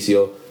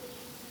ejercicio,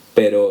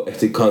 pero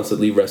estoy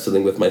constantly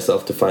wrestling with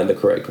myself to find the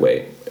correct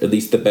way, at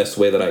least the best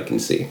way that I can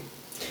see.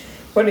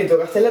 Bueno, y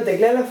tocaste la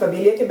tecla de la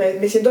familia, que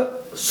me siento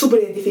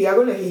súper identificada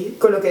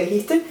con lo que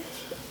dijiste.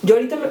 Yo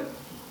ahorita,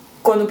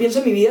 cuando pienso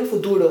en mi vida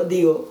futuro,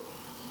 digo,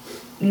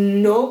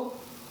 no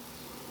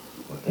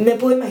me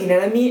puedo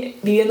imaginar a mí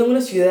viviendo en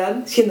una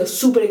ciudad siendo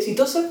súper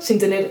exitosa sin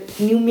tener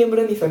ni un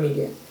miembro de mi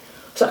familia.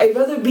 O sea, I'd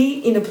rather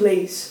be in a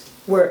place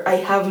where I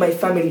have my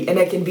family and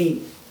I can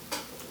be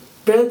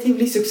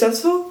relatively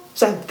successful, o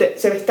sea,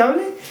 ser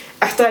estable,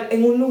 a estar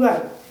en un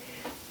lugar,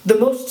 the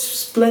most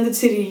splendid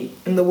city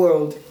in the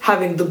world,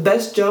 having the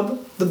best job,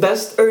 the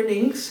best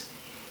earnings,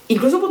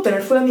 incluso por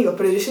tener full amigos.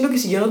 Pero yo siento que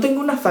si yo no tengo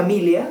una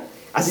familia,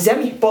 así sea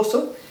mi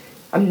esposo,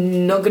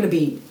 I'm not gonna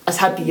be as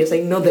happy as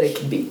I know that I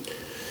can be.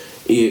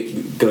 Y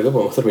creo que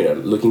podemos terminar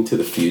looking to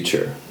the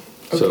future.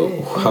 So,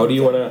 Okay. how do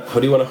you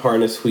wanna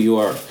harness who you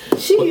are?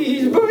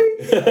 Sheesh, boy.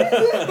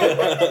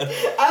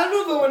 I don't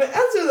know if I want to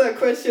answer that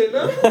question,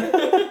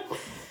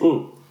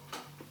 ¿no?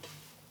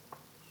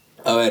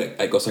 A ver,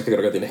 hay cosas que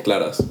creo que tienes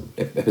claras,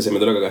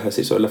 especialmente lo que acabas de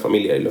decir sobre la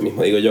familia, y lo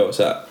mismo digo yo, o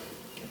sea,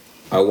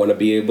 I wanna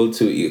be able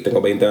to, y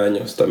tengo 20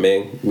 años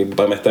también, mi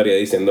papá me estaría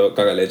diciendo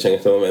caga leche en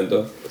este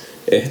momento.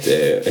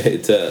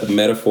 It's a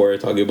metaphor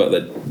talking about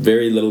that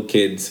very little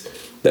kids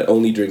that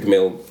only drink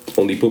milk,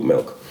 only poop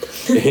milk.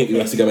 Y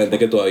básicamente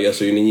que todavía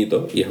soy un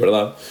niñito, y es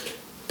verdad,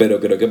 pero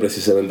creo que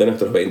precisamente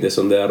nuestros 20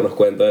 son de darnos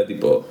cuenta de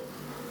tipo,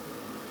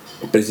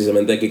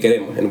 precisamente de qué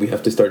queremos, and we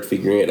have to start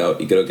figuring it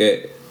out. Y creo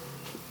que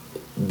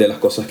de las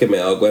cosas que me he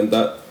dado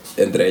cuenta,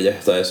 entre ellas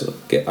está eso,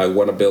 que I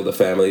want to build a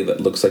family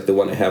that looks like the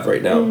one I have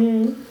right now.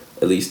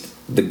 At least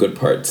the good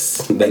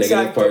parts. The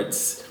negative Exacto.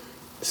 parts,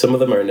 some of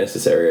them are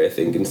necessary, I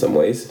think, in some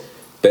ways,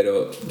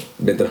 pero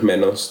mientras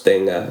menos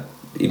tenga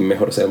y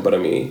mejor sean para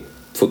mis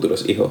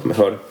futuros hijos,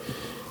 mejor.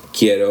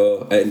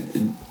 Quiero,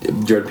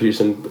 Jordan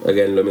Peterson,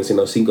 again, lo he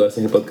mencionado 5 veces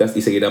en el podcast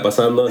y seguirá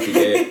pasando, así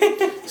que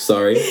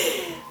sorry.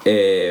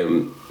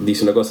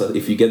 Dice una cosa,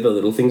 if you get the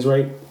little things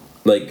right,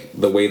 like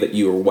the way that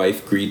your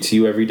wife greets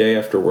you every day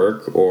after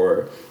work,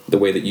 or the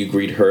way that you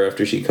greet her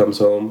after she comes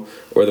home,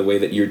 or the way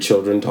that your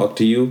children talk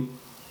to you,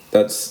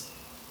 that's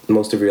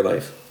most of your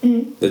life.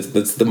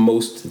 That's the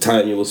most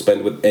time you will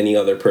spend with any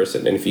other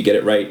person, and if you get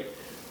it right,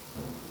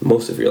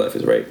 most of your life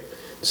is right.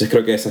 Entonces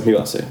creo que esa es mi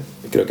base.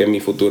 Creo que mi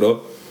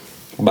futuro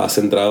va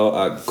centrado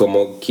a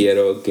cómo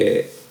quiero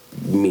que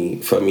mi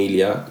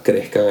familia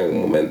crezca en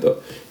un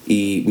momento,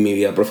 y mi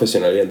vida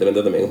profesional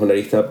evidentemente también es una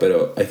lista,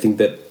 pero I think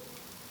that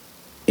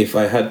if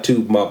I had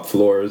to mop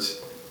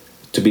floors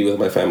to be with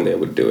my family, I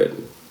would do it,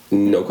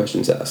 no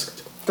questions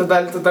asked.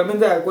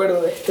 Totalmente de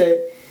acuerdo.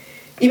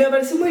 Y me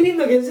parece muy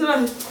lindo que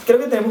creo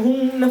que tenemos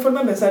una forma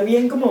de pensar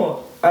bien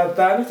como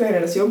adaptada a nuestra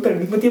generación, pero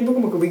al mismo tiempo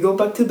como que we go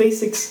back to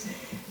basics.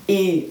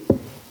 Y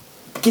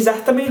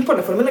quizás también es por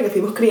la forma en la que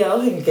fuimos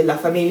criados, en que la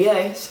familia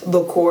es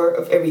the core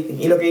of everything.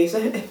 Y lo que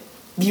dices es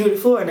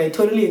beautiful, and I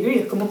totally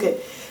agree. Es como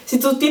que si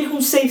tú tienes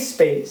un safe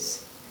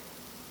space,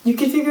 you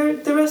can figure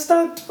the rest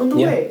out on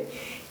the way.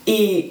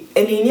 Y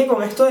en línea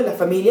con esto de la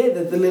familia,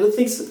 the little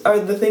things are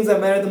the things that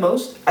matter the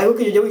most, algo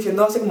que yo llevo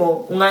diciendo hace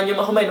como un año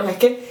más o menos, es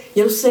que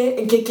yo no sé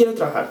en qué quiero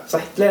trabajar. O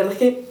sea, la verdad es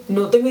que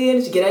no tengo idea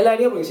ni siquiera del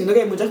área, porque siento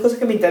que hay muchas cosas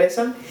que me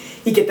interesan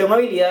y que tengo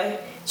habilidades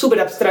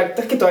súper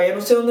abstractas que todavía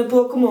no sé dónde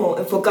puedo como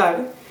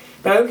enfocar.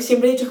 Pero algo que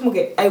siempre he dicho es como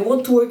que I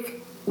want to work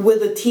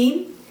with a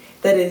team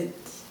that is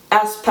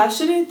as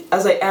passionate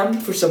as I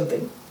am for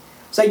something.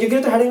 O sea, yo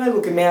quiero trabajar en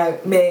algo que me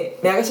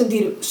haga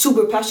sentir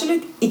super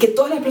passionate y que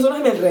todas las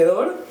personas a mi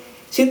alrededor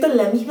sientan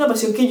la misma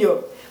pasión que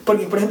yo.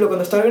 Porque, por ejemplo,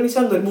 cuando estaba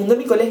organizando el mundo de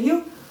mi colegio,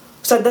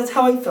 o sea, that's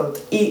how I felt.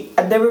 Y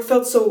I never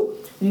felt so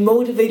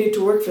motivated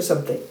to work for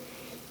something.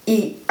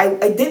 Y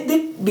I did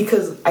it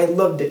because I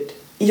loved it.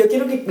 Y yo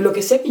quiero que lo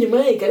que sea que yo me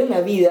voy a dedicar en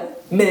la vida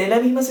me dé la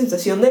misma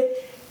sensación de,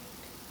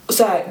 o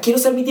sea, quiero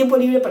usar mi tiempo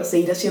libre para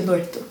seguir haciendo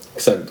esto.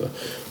 Exacto.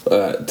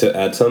 To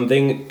add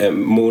something,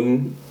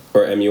 MUN,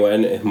 or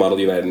MUN, es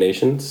Model United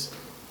Nations,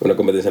 una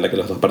competencia en la que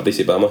los dos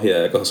participamos y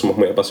de cosas somos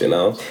muy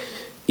apasionados.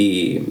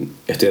 Y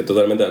estoy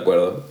totalmente de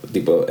acuerdo.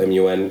 Tipo,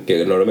 MUN,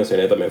 que no lo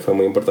mencioné, también fue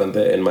muy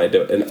importante en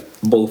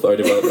both our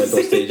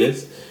developmental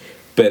stages.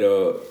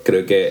 Pero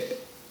creo que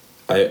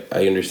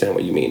I understand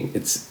what you mean.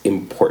 It's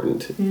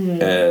important.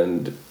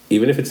 And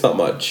even if it's not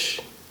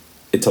much,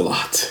 it's a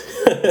lot.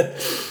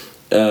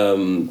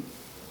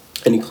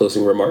 Any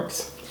closing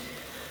remarks?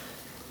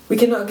 We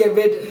cannot get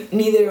rid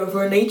neither of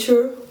our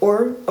nature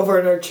or of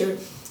our nurture.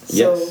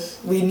 So Yes.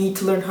 we need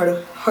to learn how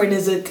to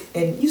harness it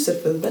and use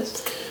it for the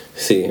best.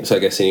 Sí, o sea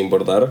que sin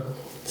importar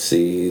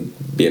si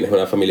vienes de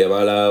una familia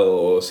mala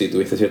o si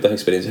tuviste ciertas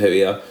experiencias de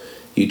vida,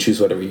 you choose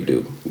whatever you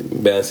do.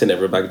 Véanse,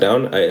 never back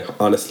down. I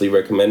honestly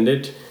recommend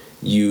it.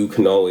 You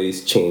can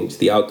always change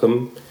the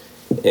outcome.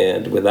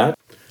 And with that,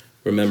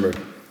 remember,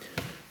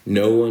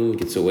 no one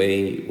gets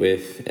away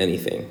with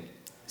anything.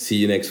 See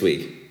you next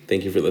week.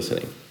 Thank you for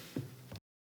listening.